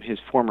his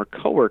former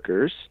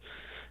coworkers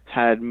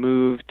had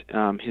moved.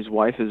 His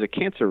wife is a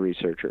cancer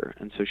researcher,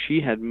 and so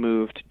she had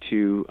moved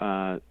to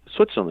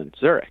Switzerland,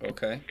 Zurich.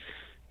 Okay.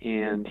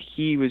 And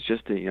he was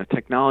just a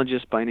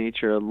technologist by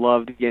nature,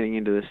 loved getting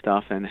into this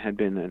stuff, and had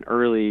been an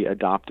early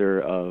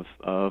adopter of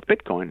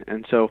Bitcoin.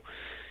 And so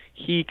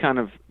he kind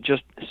of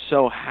just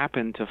so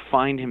happened to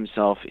find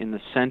himself in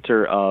the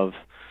center of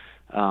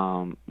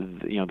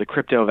the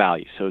crypto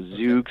valley. So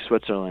Zug,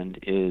 Switzerland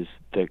is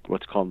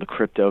what's called the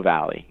crypto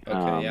valley.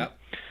 Okay, yeah.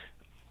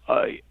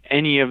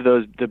 Any of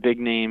the big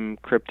name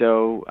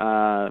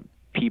crypto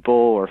people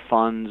or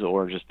funds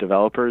or just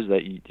developers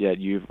that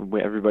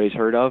everybody's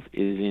heard of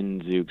is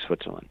in Zug,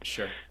 Switzerland.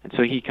 Sure. And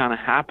so he kind of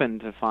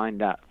happened to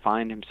find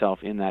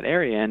himself in that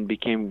area and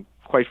became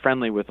quite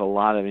friendly with a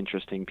lot of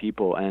interesting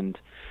people. And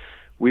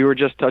we were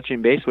just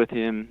touching base with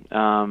him,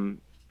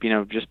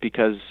 just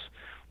because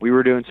we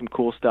were doing some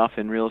cool stuff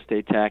in real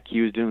estate tech.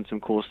 He was doing some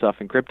cool stuff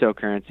in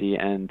cryptocurrency,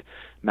 and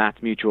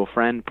Matt's mutual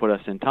friend put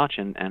us in touch,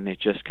 and it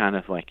just kind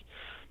of like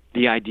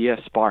the idea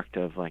sparked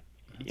of like,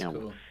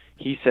 cool.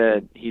 He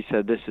said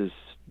this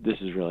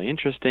is really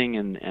interesting,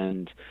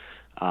 and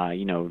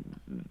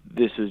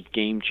this is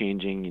game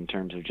changing in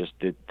terms of just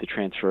the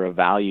transfer of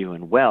value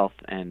and wealth,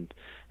 and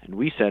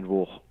we said,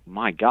 well,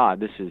 my God,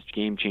 this is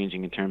game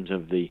changing in terms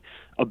of the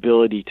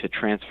ability to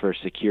transfer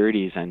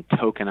securities and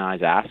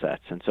tokenize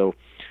assets. And so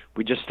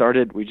we just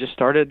started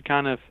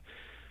kind of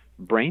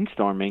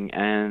brainstorming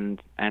and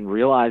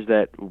realized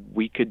that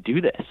we could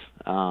do this,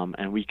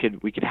 and we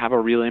could have a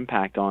real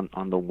impact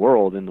on the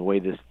world in the way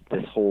this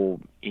whole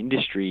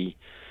industry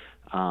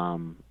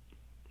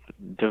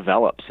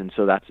develops. And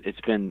so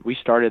we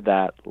started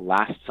that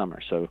last summer.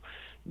 So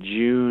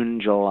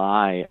June,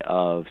 July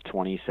of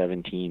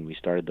 2017, we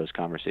started those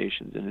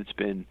conversations, and it's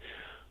been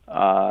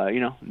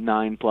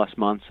 9+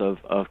 months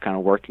of kind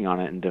of working on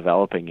it and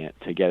developing it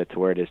to get it to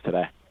where it is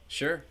today.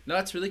 Sure. No,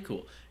 that's really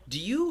cool. Do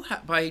you,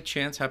 by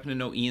chance, happen to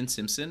know Ian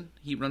Simpson?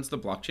 He runs the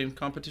blockchain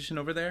competition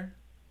over there.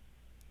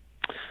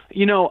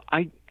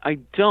 I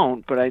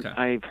don't, but Okay.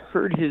 I've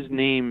heard his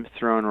name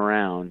thrown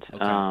around.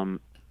 Okay.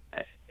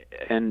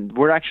 And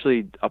we're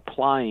actually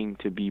applying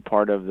to be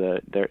part of there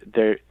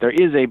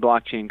is a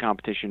blockchain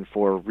competition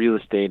for real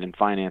estate and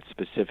finance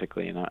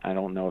specifically, and I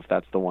don't know if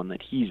that's the one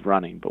that he's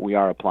running, but we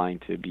are applying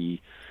to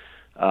be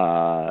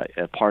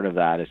a part of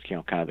that as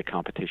kind of the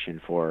competition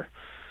for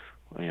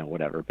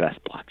whatever best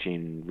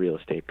blockchain real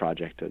estate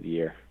project of the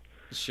year.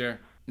 Sure.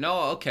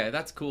 No, okay,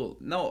 that's cool.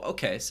 No,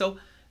 okay, so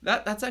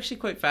that's actually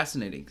quite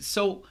fascinating.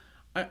 So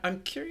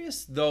I'm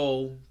curious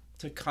though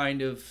to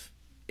kind of,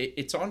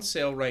 it's on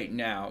sale right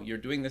now. You're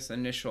doing this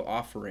initial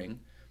offering,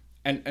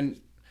 and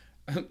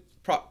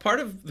part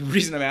of the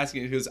reason I'm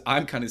asking is because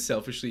I'm kind of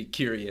selfishly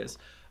curious.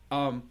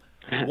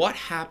 What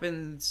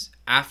happens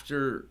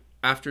after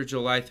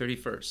July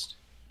 31st?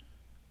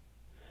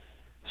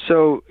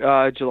 So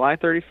July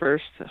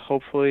 31st,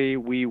 hopefully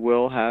we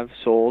will have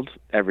sold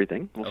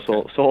everything.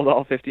 Sold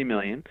all 50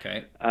 million.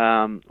 Okay.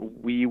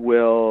 We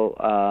will.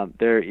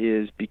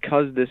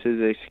 Because this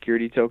is a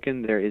security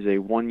token, there is a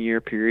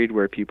 1-year period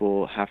where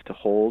people have to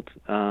hold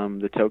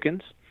the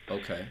tokens.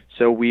 Okay.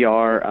 So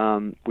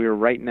we're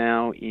right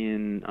now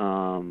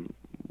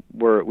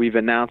we've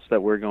announced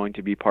that we're going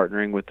to be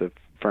partnering with a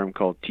firm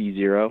called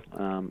T0.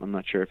 I'm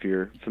not sure if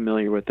you're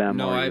familiar with them.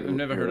 No, or I've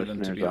never heard of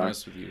them, to be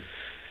honest with you.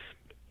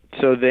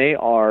 So they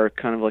are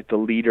kind of like the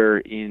leader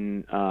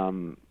in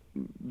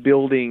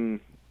building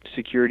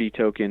security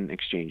token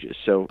exchanges.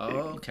 So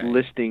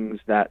listings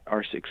that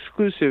are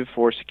exclusive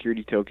for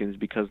security tokens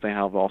because they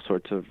have all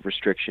sorts of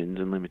restrictions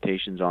and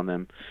limitations on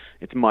them.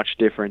 It's much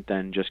different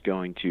than just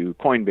going to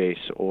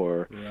Coinbase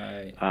or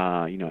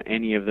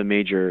any of the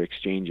major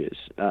exchanges.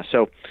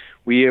 So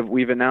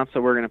we've announced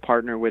that we're going to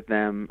partner with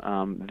them.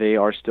 They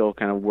are still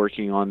kind of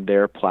working on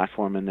their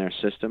platform and their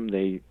system.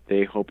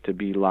 They hope to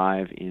be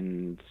live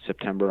in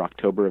September,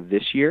 October of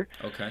this year.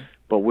 Okay.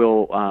 But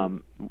we'll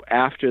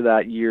after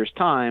that year's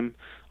time,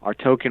 our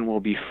token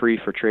will be free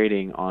for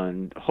trading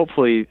on,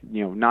 hopefully,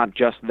 not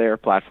just their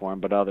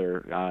platform, but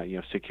other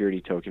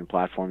security token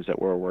platforms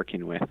that we're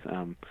working with.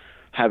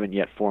 Haven't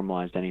yet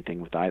formalized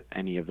anything with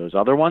any of those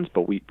other ones,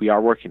 but we are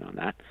working on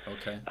that.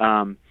 Okay.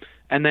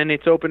 And then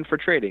it's open for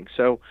trading.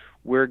 So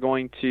we're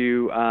going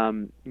to,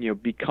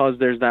 because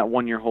there's that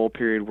 1-year hold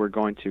period, we're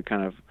going to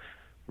kind of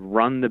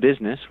run the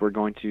business. We're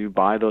going to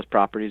buy those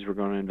properties, we're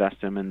going to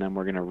invest them, and then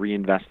we're going to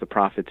reinvest the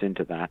profits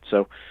into that.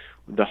 So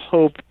the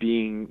hope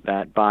being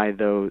that by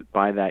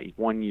that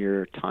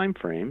 1-year time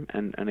frame,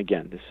 and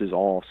again, this is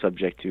all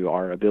subject to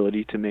our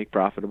ability to make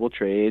profitable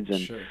trades, and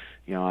Sure.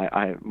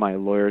 My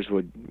lawyers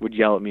would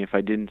yell at me if I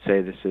didn't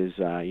say this is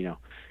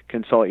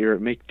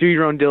do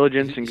your own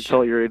diligence and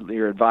consult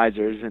your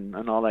advisors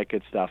and all that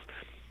good stuff.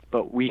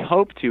 But we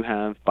hope to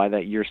have, by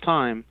that year's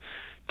time,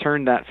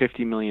 turned that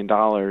 $50 million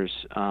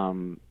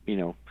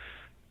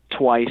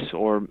twice,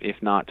 or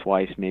if not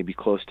twice, maybe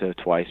close to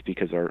twice,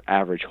 because our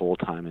average hold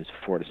time is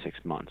 4 to 6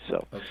 months.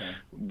 So Okay.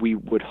 we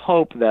would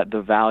hope that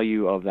the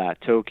value of that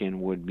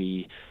token would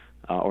be,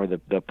 or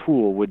the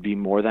pool would be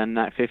more than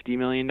that $50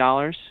 million,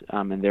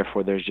 and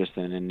therefore there's just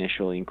an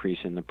initial increase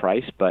in the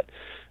price. But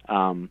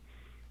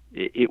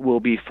it will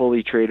be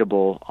fully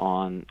tradable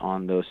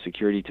on those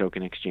security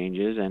token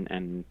exchanges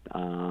and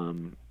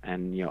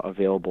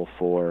available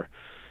for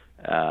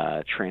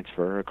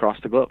transfer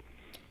across the globe.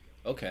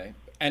 Okay.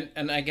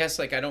 And I guess,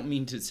 I don't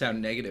mean to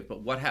sound negative,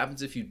 but what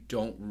happens if you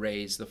don't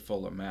raise the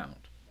full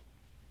amount?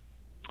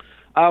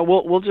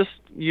 We'll just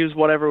use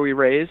whatever we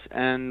raise,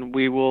 and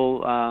we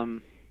will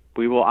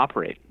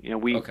operate.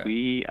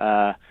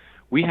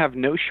 We have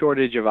no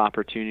shortage of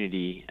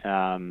opportunity.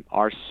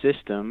 Our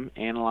system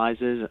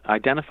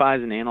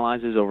identifies and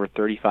analyzes over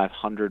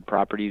 3,500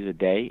 properties a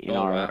day in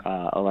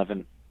our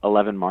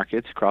 11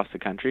 markets across the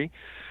country.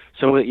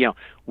 So we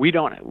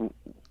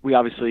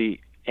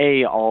obviously,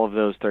 all of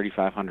those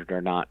 3,500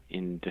 are not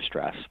in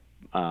distress,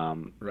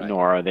 Right.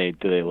 nor do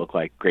they look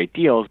like great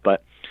deals.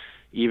 But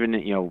even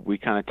we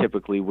kind of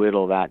typically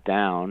whittle that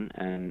down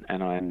and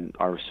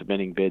are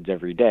submitting bids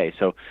every day.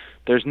 So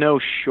there's no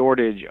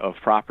shortage of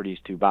properties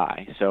to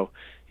buy. So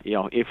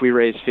if we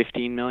raise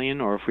 15 million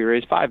or if we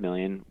raise 5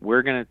 million,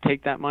 we're going to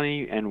take that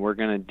money and we're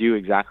going to do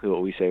exactly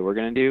what we say we're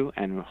going to do.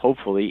 And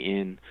hopefully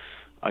in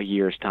a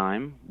year's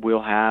time,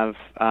 we'll have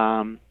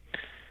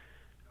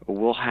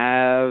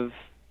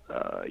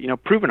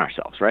proven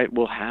ourselves, right?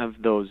 We'll have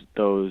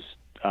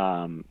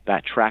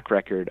that track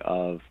record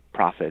of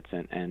profits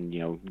and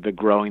the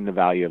growing the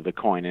value of the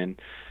coin. And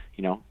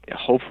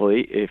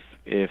hopefully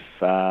if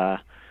the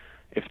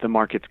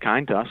market's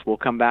kind to us, we'll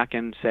come back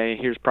and say,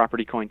 here's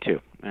property coin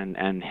 2,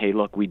 and hey,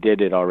 look, we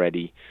did it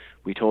already.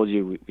 We told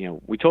you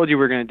we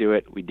were going to do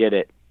it. We did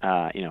it.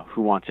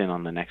 Who wants in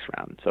on the next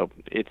round? So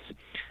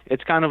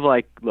it's kind of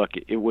like, look,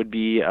 it would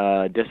be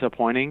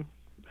disappointing,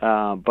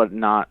 but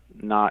not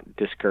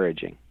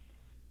discouraging.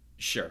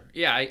 Sure.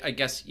 Yeah, I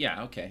guess.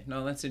 Yeah. Okay.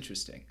 No, that's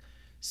interesting.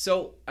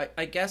 So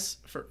I guess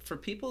for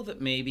people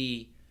that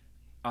maybe,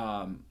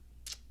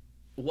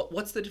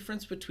 what's the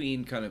difference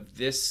between kind of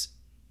this,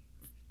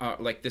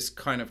 this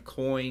kind of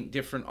coin,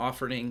 different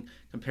offering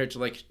compared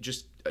to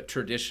just a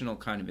traditional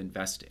kind of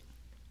investing?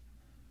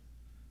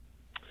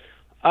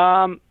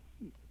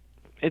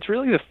 It's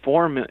really the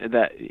form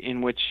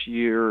in which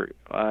your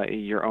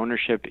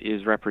ownership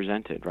is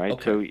represented, right?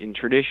 Okay. So in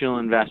traditional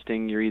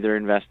investing, you're either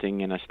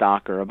investing in a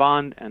stock or a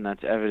bond, and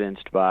that's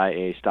evidenced by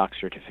a stock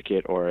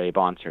certificate or a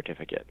bond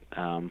certificate.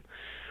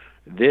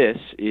 This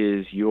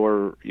is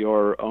your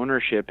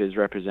ownership is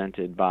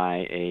represented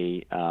by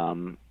a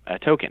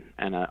token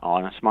and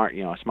on a smart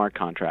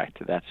contract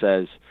that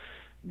says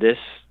this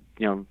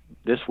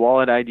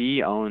wallet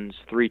ID owns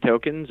 3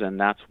 tokens, and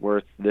that's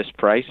worth this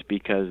price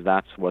because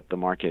that's what the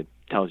market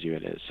tells you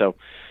it is. So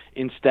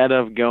instead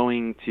of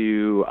going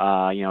to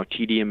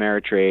TD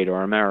Ameritrade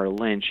or Merrill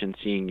Lynch and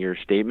seeing your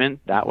statement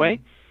that way,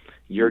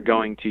 you're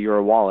going to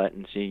your wallet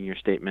and seeing your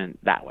statement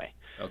that way.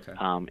 Okay.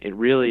 It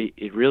really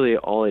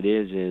all it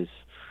is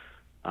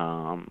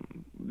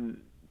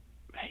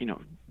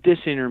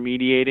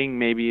disintermediating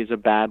maybe is a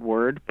bad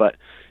word, but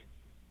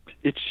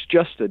it's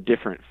just a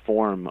different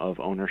form of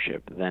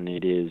ownership than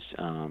it is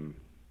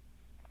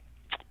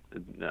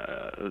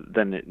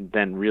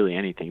than really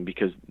anything,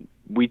 because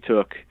we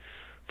took,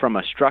 from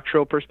a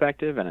structural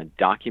perspective and a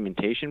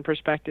documentation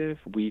perspective,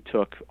 we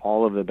took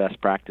all of the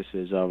best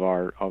practices of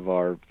our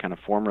kind of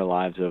former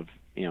lives of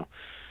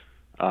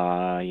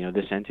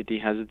this entity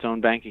has its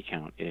own bank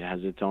account, it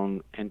has its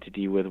own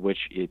entity with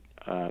which it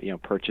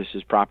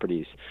purchases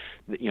properties.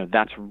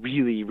 That's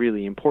really,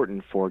 really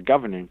important for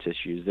governance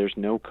issues. There's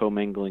no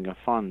commingling of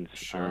funds.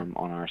 Sure.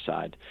 On our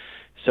side.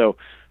 So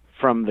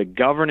from the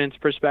governance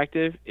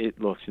perspective,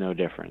 it looks no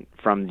different.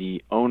 From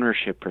the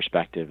ownership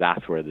perspective,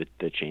 that's where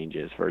the change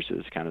is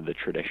versus kind of the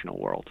traditional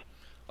world.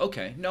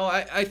 Okay. No,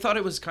 I thought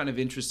it was kind of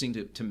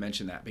interesting to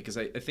mention that, because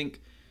I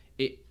think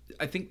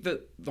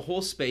that the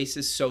whole space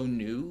is so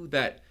new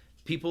that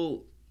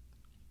people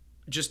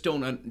just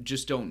don't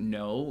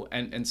know,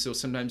 and so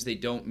sometimes they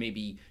don't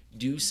maybe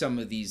do some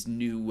of these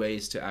new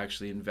ways to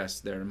actually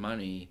invest their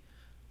money.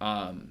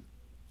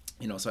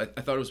 So I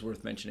thought it was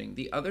worth mentioning.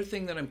 The other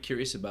thing that I'm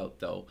curious about,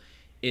 though,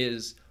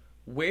 is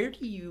where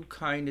do you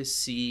kind of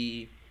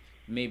see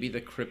maybe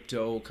the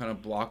crypto kind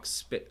of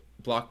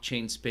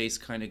blockchain space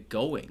kind of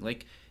going?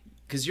 Like,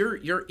 because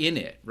you're in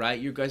it, right?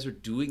 You guys are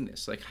doing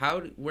this. Like,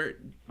 do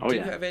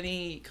you have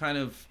any kind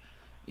of,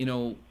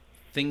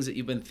 things that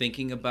you've been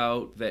thinking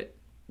about that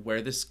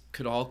where this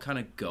could all kind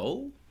of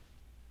go?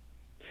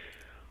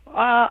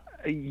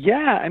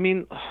 Yeah. I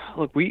mean,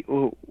 look, we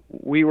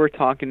were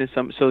talking to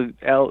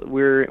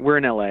we're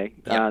in LA.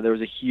 Yeah. There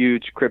was a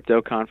huge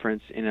crypto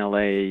conference in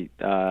LA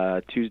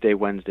Tuesday,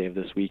 Wednesday of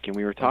this week, and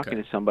we were talking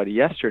to somebody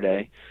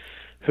yesterday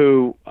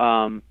who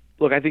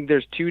look, I think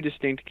there's two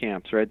distinct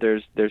camps, right?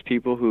 There's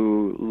people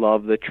who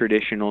love the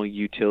traditional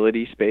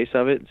utility space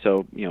of it,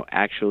 so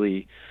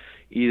actually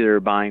either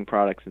buying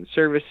products and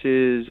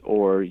services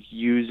or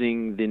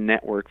using the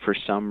network for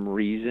some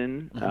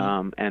reason,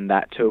 and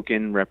that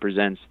token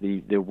represents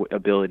the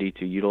ability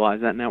to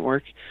utilize that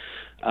network.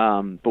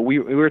 But we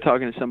were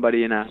talking to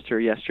somebody and asked her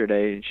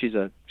yesterday, and she's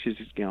a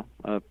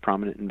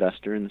prominent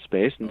investor in the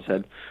space, and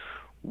said,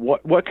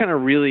 what kind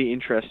of really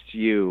interests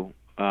you,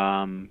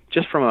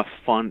 just from a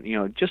fun,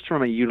 just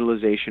from a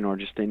utilization or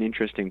just an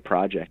interesting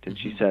project? And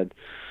she said,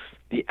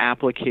 the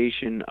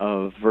application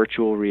of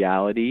virtual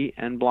reality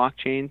and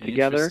blockchain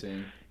together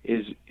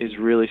is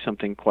really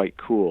something quite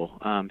cool.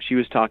 She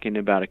was talking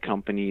about a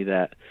company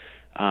that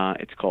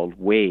it's called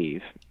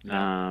Wave,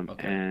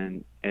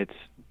 and it's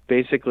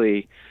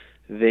basically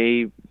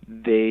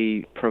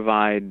they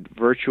provide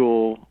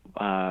virtual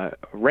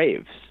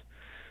raves.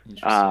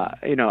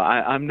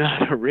 I'm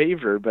not a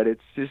raver, but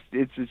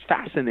it's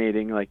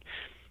fascinating. Like,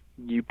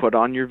 you put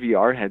on your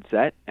VR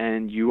headset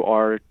and you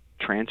are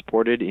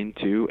transported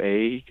into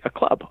a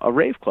club, a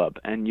rave club,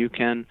 and you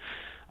can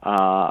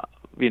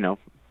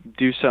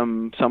do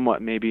some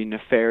somewhat maybe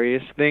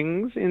nefarious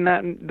things in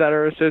that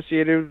are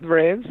associated with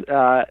raves,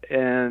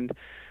 and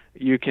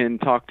you can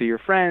talk to your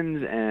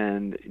friends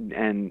and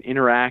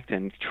interact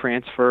and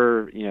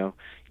transfer,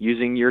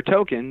 using your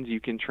tokens. You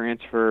can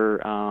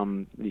transfer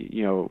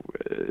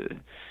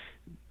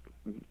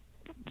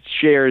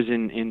shares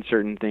in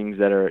certain things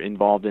that are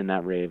involved in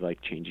that rave,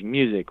 like changing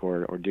music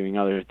or doing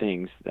other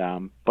things,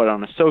 but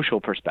on a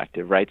social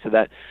perspective, right? So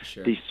that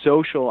the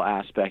social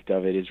aspect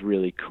of it is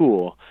really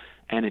cool,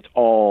 and it's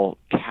all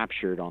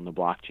captured on the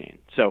blockchain.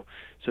 So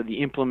the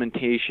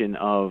implementation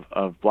of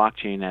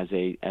blockchain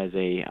as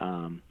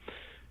a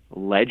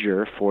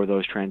ledger for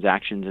those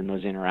transactions and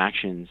those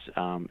interactions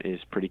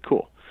is pretty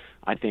cool.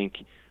 I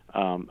think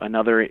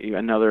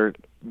another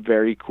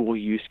very cool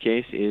use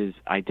case is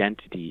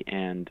identity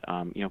and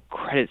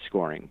credit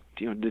scoring.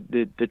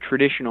 The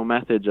traditional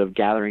methods of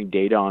gathering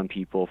data on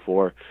people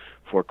for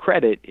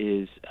credit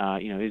is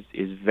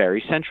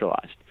very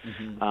centralized,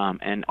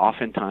 and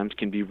oftentimes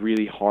can be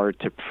really hard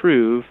to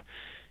prove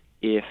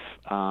if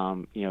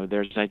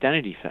there's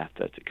identity theft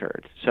that's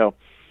occurred. So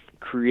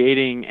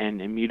creating an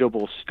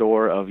immutable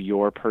store of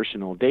your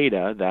personal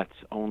data that's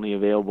only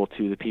available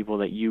to the people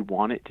that you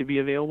want it to be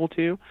available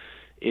to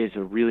is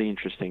a really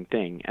interesting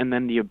thing. And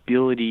then the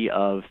ability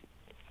of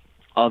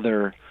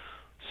other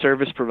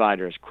service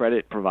providers,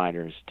 credit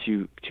providers,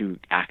 to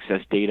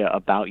access data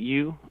about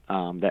you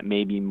that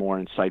may be more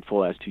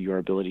insightful as to your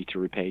ability to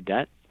repay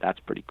debt, that's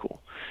pretty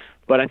cool.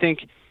 But I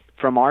think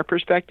from our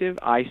perspective,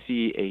 I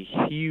see a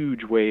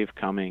huge wave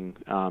coming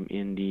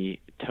in the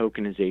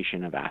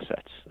tokenization of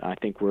assets. I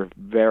think we're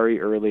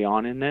very early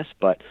on in this,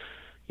 but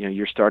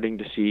you're starting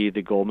to see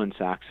the Goldman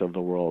Sachs of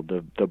the world,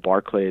 the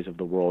Barclays of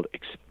the world,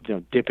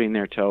 dipping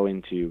their toe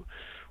into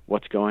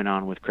what's going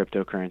on with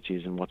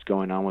cryptocurrencies and what's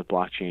going on with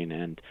blockchain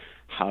and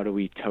how do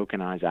we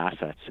tokenize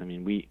assets. I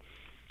mean,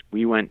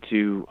 we went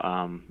to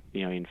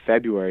in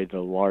February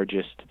the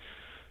largest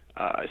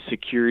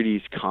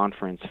securities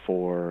conference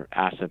for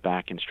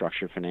asset-backed and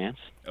structured finance,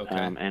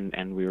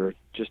 and we were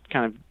just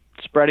kind of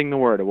spreading the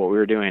word of what we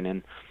were doing,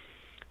 and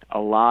a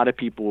lot of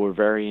people were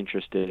very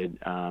interested.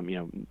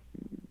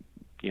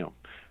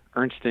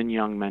 Ernst &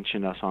 Young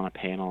mentioned us on a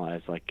panel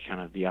as like kind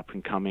of the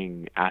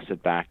up-and-coming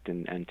asset-backed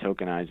and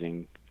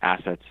tokenizing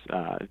assets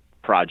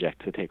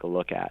project to take a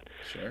look at.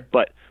 Sure.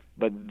 But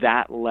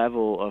that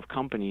level of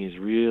company is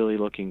really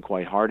looking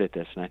quite hard at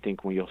this, and I think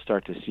you'll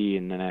start to see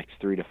in the next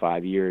 3 to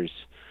 5 years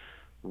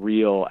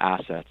real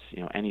assets,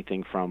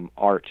 anything from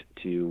art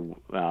to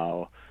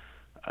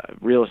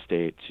real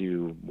estate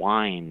to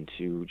wine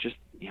to just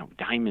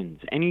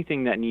diamonds,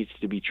 anything that needs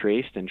to be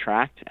traced and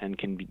tracked and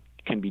can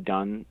be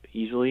done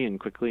easily and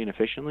quickly and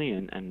efficiently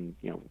and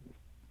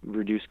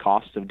reduce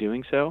costs of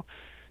doing so.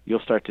 You'll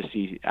start to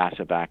see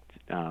asset-backed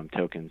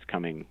tokens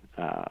coming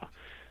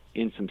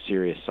in some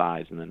serious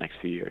size in the next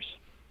few years.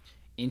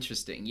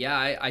 Interesting.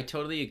 Yeah, I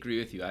totally agree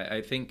with you.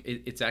 I think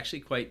it's actually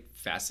quite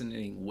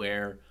fascinating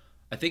where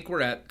I think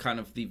we're at kind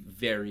of the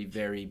very,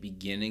 very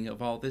beginning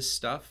of all this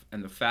stuff,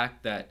 and the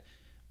fact that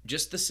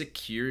just the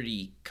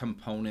security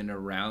component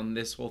around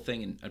this whole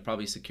thing, and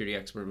probably a security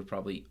expert would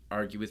probably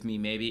argue with me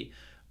maybe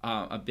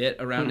a bit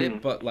around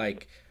it, but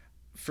like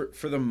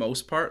for the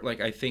most part, like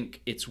I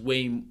think it's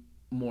way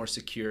more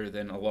secure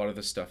than a lot of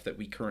the stuff that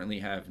we currently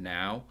have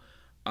now.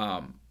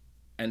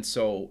 And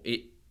so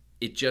it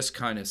just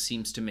kind of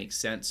seems to make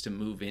sense to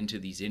move into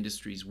these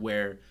industries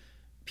where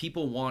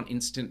people want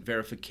instant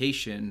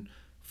verification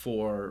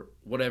for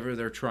whatever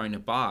they're trying to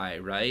buy,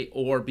 right?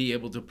 Or be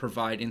able to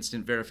provide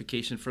instant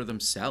verification for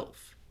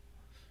themselves.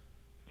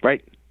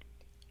 Right.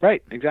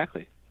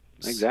 Exactly.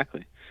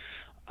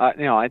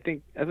 I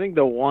think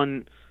the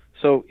one,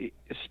 so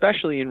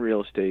especially in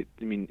real estate,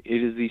 I mean,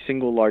 it is the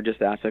single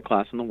largest asset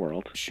class in the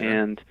world. Sure.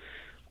 And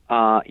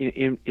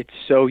it's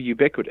so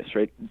ubiquitous,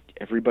 right?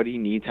 Everybody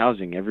needs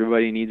housing.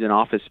 Everybody needs an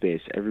office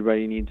space.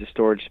 Everybody needs a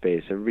storage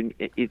space.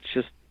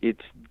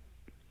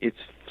 It's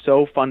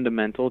so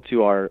fundamental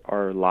to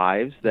our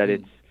lives that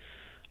it's,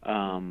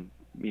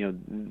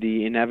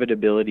 the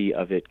inevitability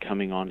of it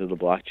coming onto the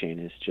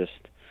blockchain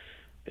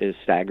is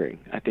staggering.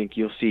 I think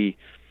you'll see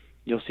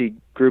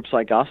groups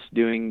like us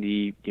doing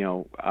the,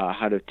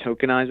 how to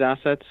tokenize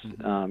assets,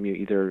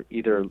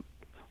 either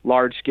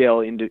large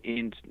scale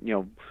in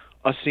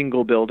a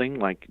single building,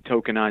 like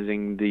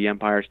tokenizing the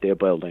Empire State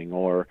Building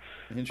or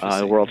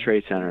the World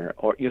Trade Center,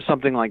 or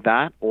something like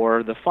that,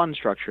 or the fund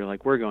structure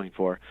like we're going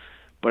for.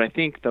 But I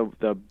think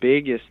the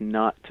biggest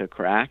nut to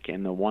crack,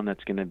 and the one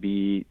that's going to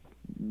be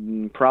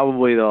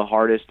probably the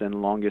hardest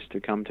and longest to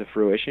come to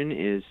fruition,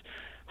 is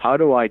how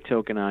do I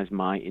tokenize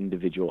my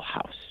individual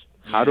house?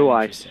 How do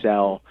I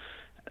sell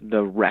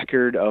the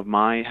record of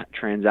my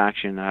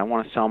transaction? I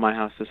want to sell my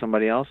house to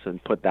somebody else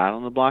and put that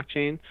on the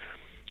blockchain.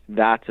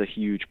 That's a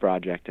huge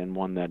project, and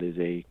one that is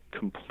a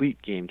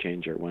complete game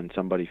changer when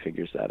somebody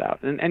figures that out.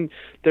 And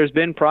there's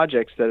been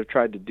projects that have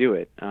tried to do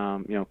it.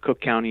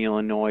 Cook County,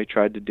 Illinois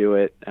tried to do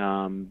it.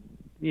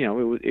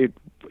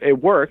 It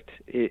worked,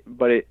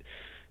 but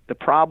the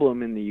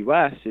problem in the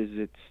U.S. is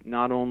it's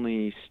not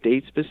only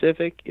state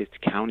specific, it's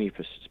county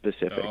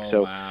specific.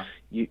 Wow.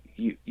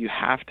 You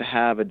have to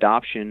have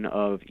adoption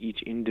of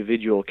each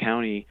individual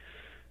county,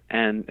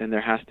 and there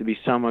has to be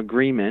some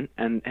agreement.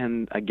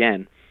 And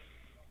again,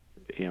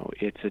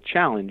 it's a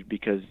challenge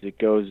because it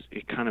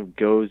kind of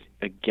goes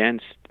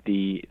against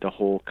the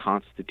whole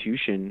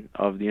Constitution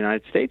of the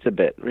United States a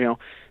bit.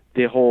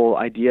 The whole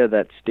idea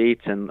that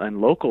states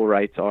and local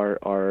rights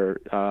are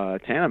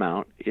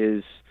tantamount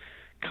is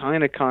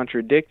kind of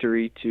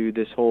contradictory to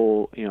this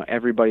whole,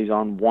 everybody's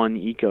on one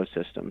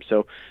ecosystem.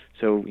 So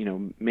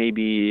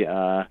maybe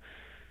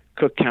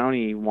Cook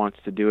County wants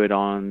to do it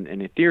on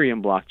an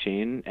Ethereum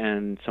blockchain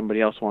and somebody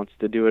else wants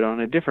to do it on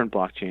a different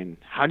blockchain.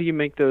 How do you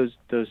make those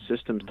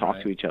systems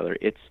talk to each other?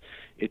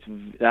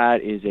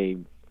 That is a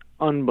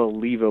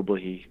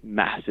unbelievably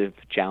massive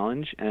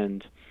challenge,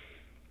 and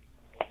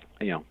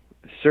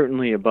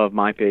certainly above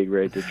my pay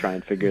grade to try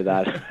and figure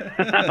that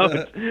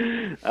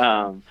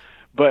out.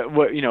 But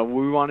what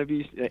we want to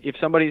be, if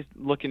somebody's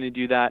looking to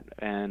do that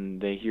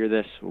and they hear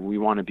this, we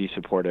want to be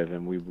supportive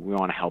and we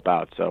want to help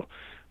out. So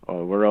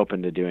we're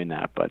open to doing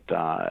that. But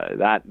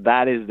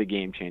that is the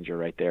game changer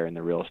right there in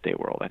the real estate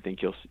world. I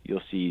think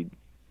you'll see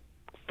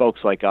folks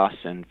like us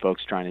and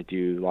folks trying to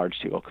do large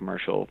scale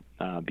commercial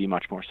be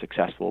much more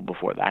successful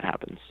before that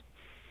happens.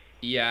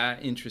 Yeah,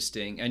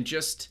 interesting. And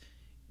just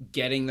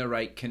getting the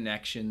right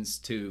connections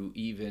to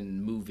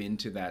even move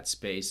into that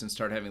space and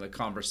start having the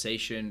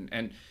conversation.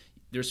 And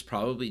there's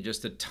probably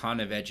just a ton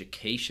of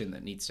education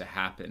that needs to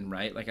happen,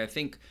 right? Like I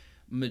think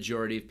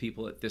majority of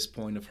people at this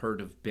point have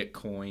heard of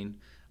Bitcoin.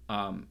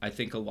 I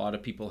think a lot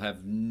of people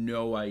have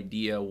no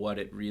idea what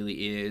it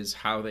really is,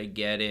 how they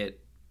get it,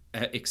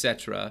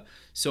 etc.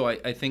 So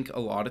I think a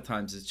lot of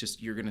times it's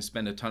just you're going to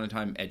spend a ton of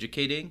time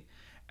educating,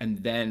 and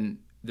then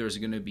there's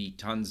going to be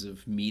tons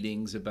of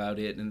meetings about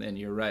it, and then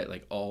you're right,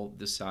 like all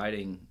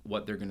deciding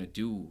what they're going to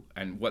do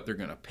and what they're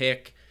going to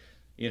pick.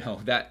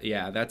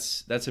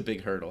 That's a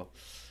big hurdle.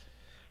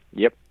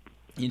 Yep.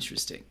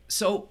 Interesting.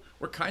 So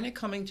we're kind of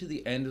coming to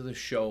the end of the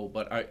show,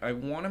 but I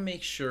want to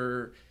make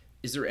sure,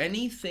 is there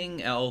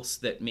anything else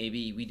that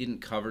maybe we didn't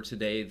cover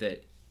today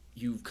that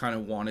you've kind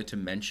of wanted to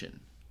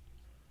mention?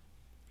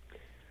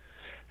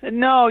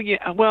 No,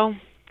 yeah, well,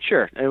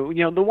 sure.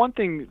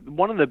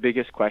 One of the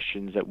biggest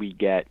questions that we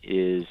get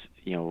is,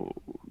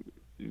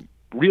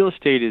 real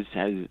estate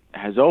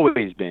has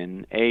always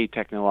been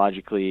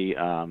technologically,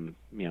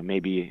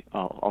 maybe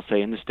I'll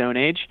say in the Stone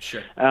Age,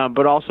 sure.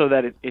 But also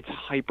that it's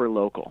hyper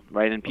local,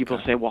 right? And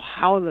people say, well,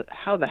 how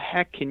the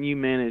heck can you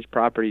manage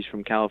properties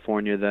from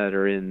California that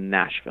are in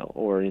Nashville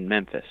or in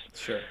Memphis?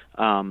 Sure.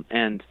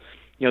 And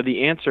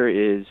the answer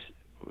is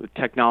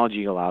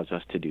technology allows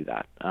us to do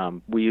that.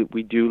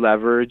 We do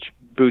leverage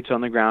boots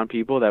on the ground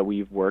people that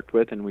we've worked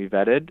with and we've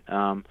vetted.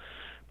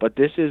 But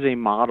this is a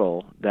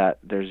model that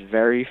there's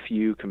very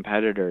few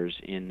competitors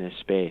in this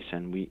space,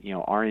 and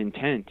our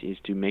intent is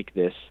to make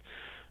this.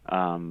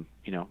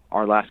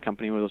 Our last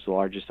company was the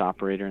largest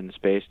operator in the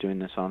space doing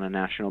this on a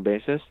national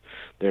basis.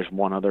 There's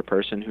one other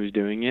person who's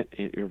doing it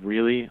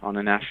really on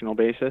a national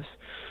basis,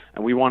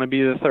 and we want to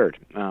be the third.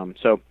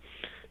 So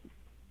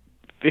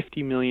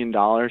 $50 million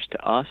to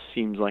us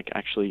seems like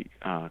actually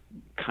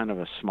kind of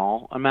a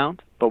small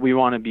amount, but we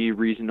want to be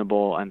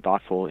reasonable and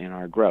thoughtful in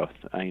our growth.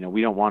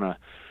 We don't want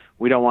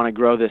to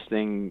grow this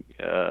thing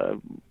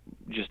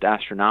just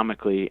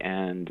astronomically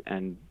and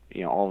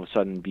all of a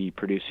sudden be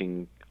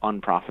producing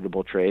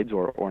unprofitable trades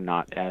or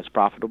not as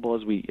profitable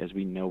as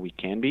we know we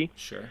can be.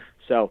 Sure.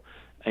 So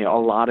a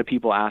lot of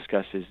people ask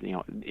us is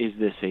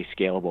this a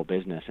scalable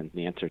business? And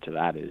the answer to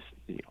that is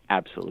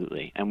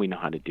absolutely, and we know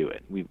how to do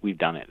it. We've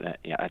done it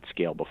at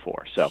scale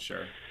before. So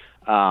sure.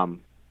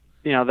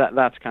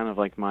 That's kind of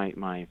like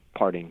my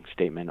parting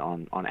statement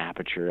on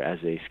Aperture as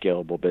a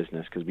scalable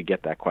business, because we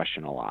get that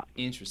question a lot.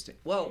 Interesting.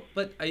 Well,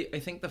 but I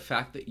think the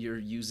fact that you're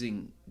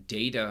using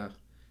data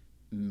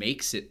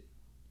makes it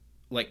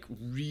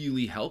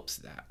really helps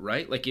that,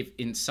 right? Like, if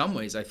in some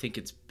ways I think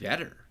it's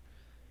better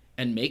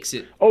and makes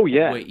it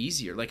way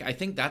easier. Like, I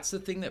think that's the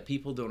thing that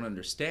people don't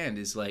understand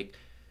is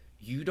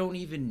you don't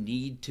even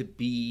need to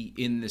be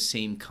in the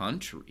same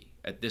country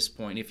at this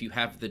point if you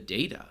have the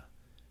data.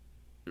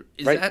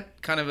 Is right.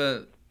 that kind of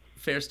a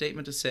fair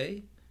statement to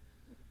say?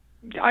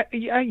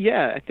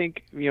 I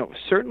think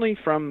certainly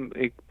from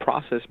a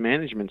process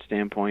management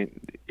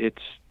standpoint,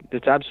 it's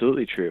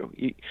absolutely true.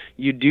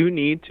 You do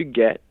need to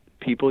get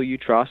people you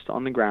trust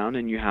on the ground,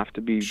 and you have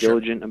to be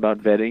diligent about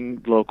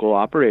vetting local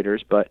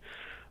operators. But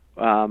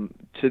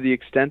to the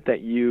extent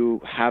that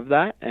you have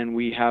that, and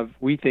we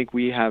think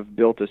we have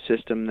built a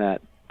system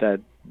that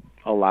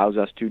allows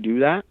us to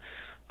do that.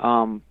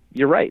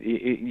 You're right.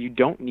 You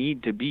don't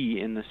need to be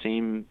in the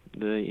same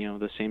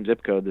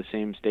zip code, the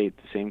same state,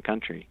 the same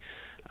country.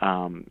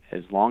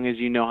 As long as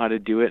you know how to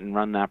do it and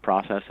run that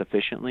process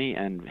efficiently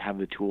and have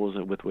the tools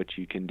with which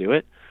you can do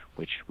it,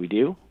 which we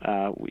do.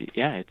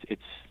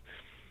 It's.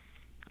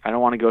 I don't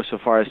want to go so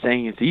far as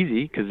saying it's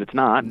easy, because it's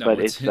not. No,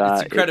 but it's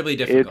incredibly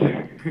difficult.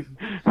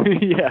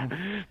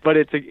 But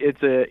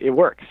it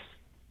works.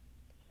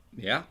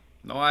 Yeah.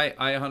 No, I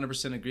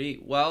 100%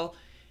 agree. Well,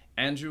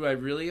 Andrew, I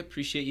really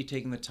appreciate you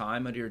taking the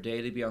time out of your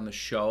day to be on the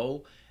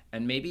show.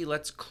 And maybe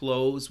let's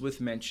close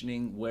with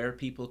mentioning where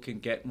people can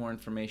get more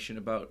information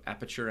about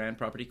Aperture and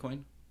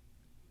PropertyCoin.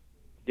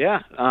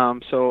 Yeah,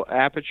 so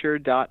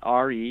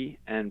aperture.re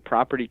and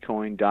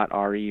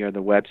propertycoin.re are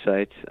the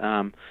websites.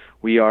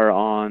 We are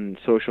on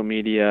social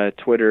media,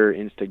 Twitter,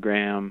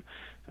 Instagram,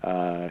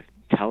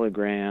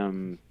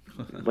 Telegram,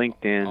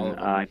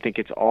 LinkedIn. I think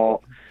it's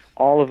all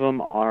of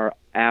them are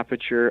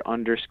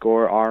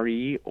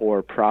aperture_re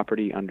or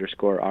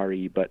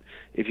property_re. But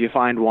if you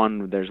find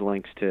one, there's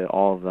links to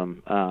all of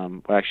them.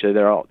 Actually,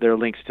 there are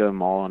links to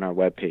them all on our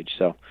webpage.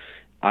 So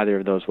either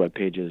of those web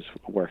pages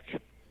work.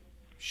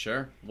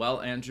 Sure.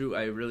 Well, Andrew,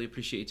 I really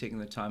appreciate you taking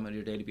the time out of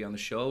your day to be on the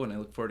show, and I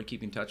look forward to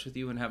keeping in touch with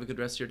you, and have a good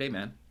rest of your day,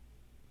 man.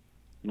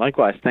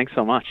 Likewise. Thanks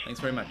so much.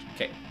 Thanks very much.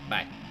 Okay.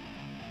 Bye.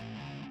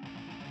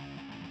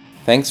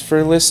 Thanks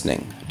for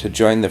listening. To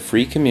join the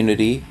free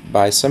community,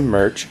 buy some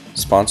merch,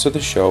 sponsor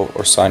the show,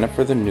 or sign up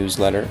for the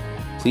newsletter,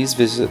 please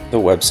visit the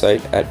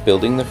website at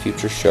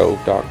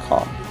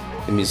buildingthefutureshow.com.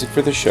 The music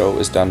for the show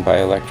is done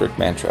by Electric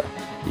Mantra.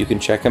 You can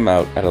check them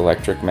out at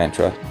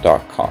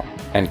electricmantra.com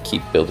and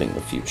keep building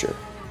the future.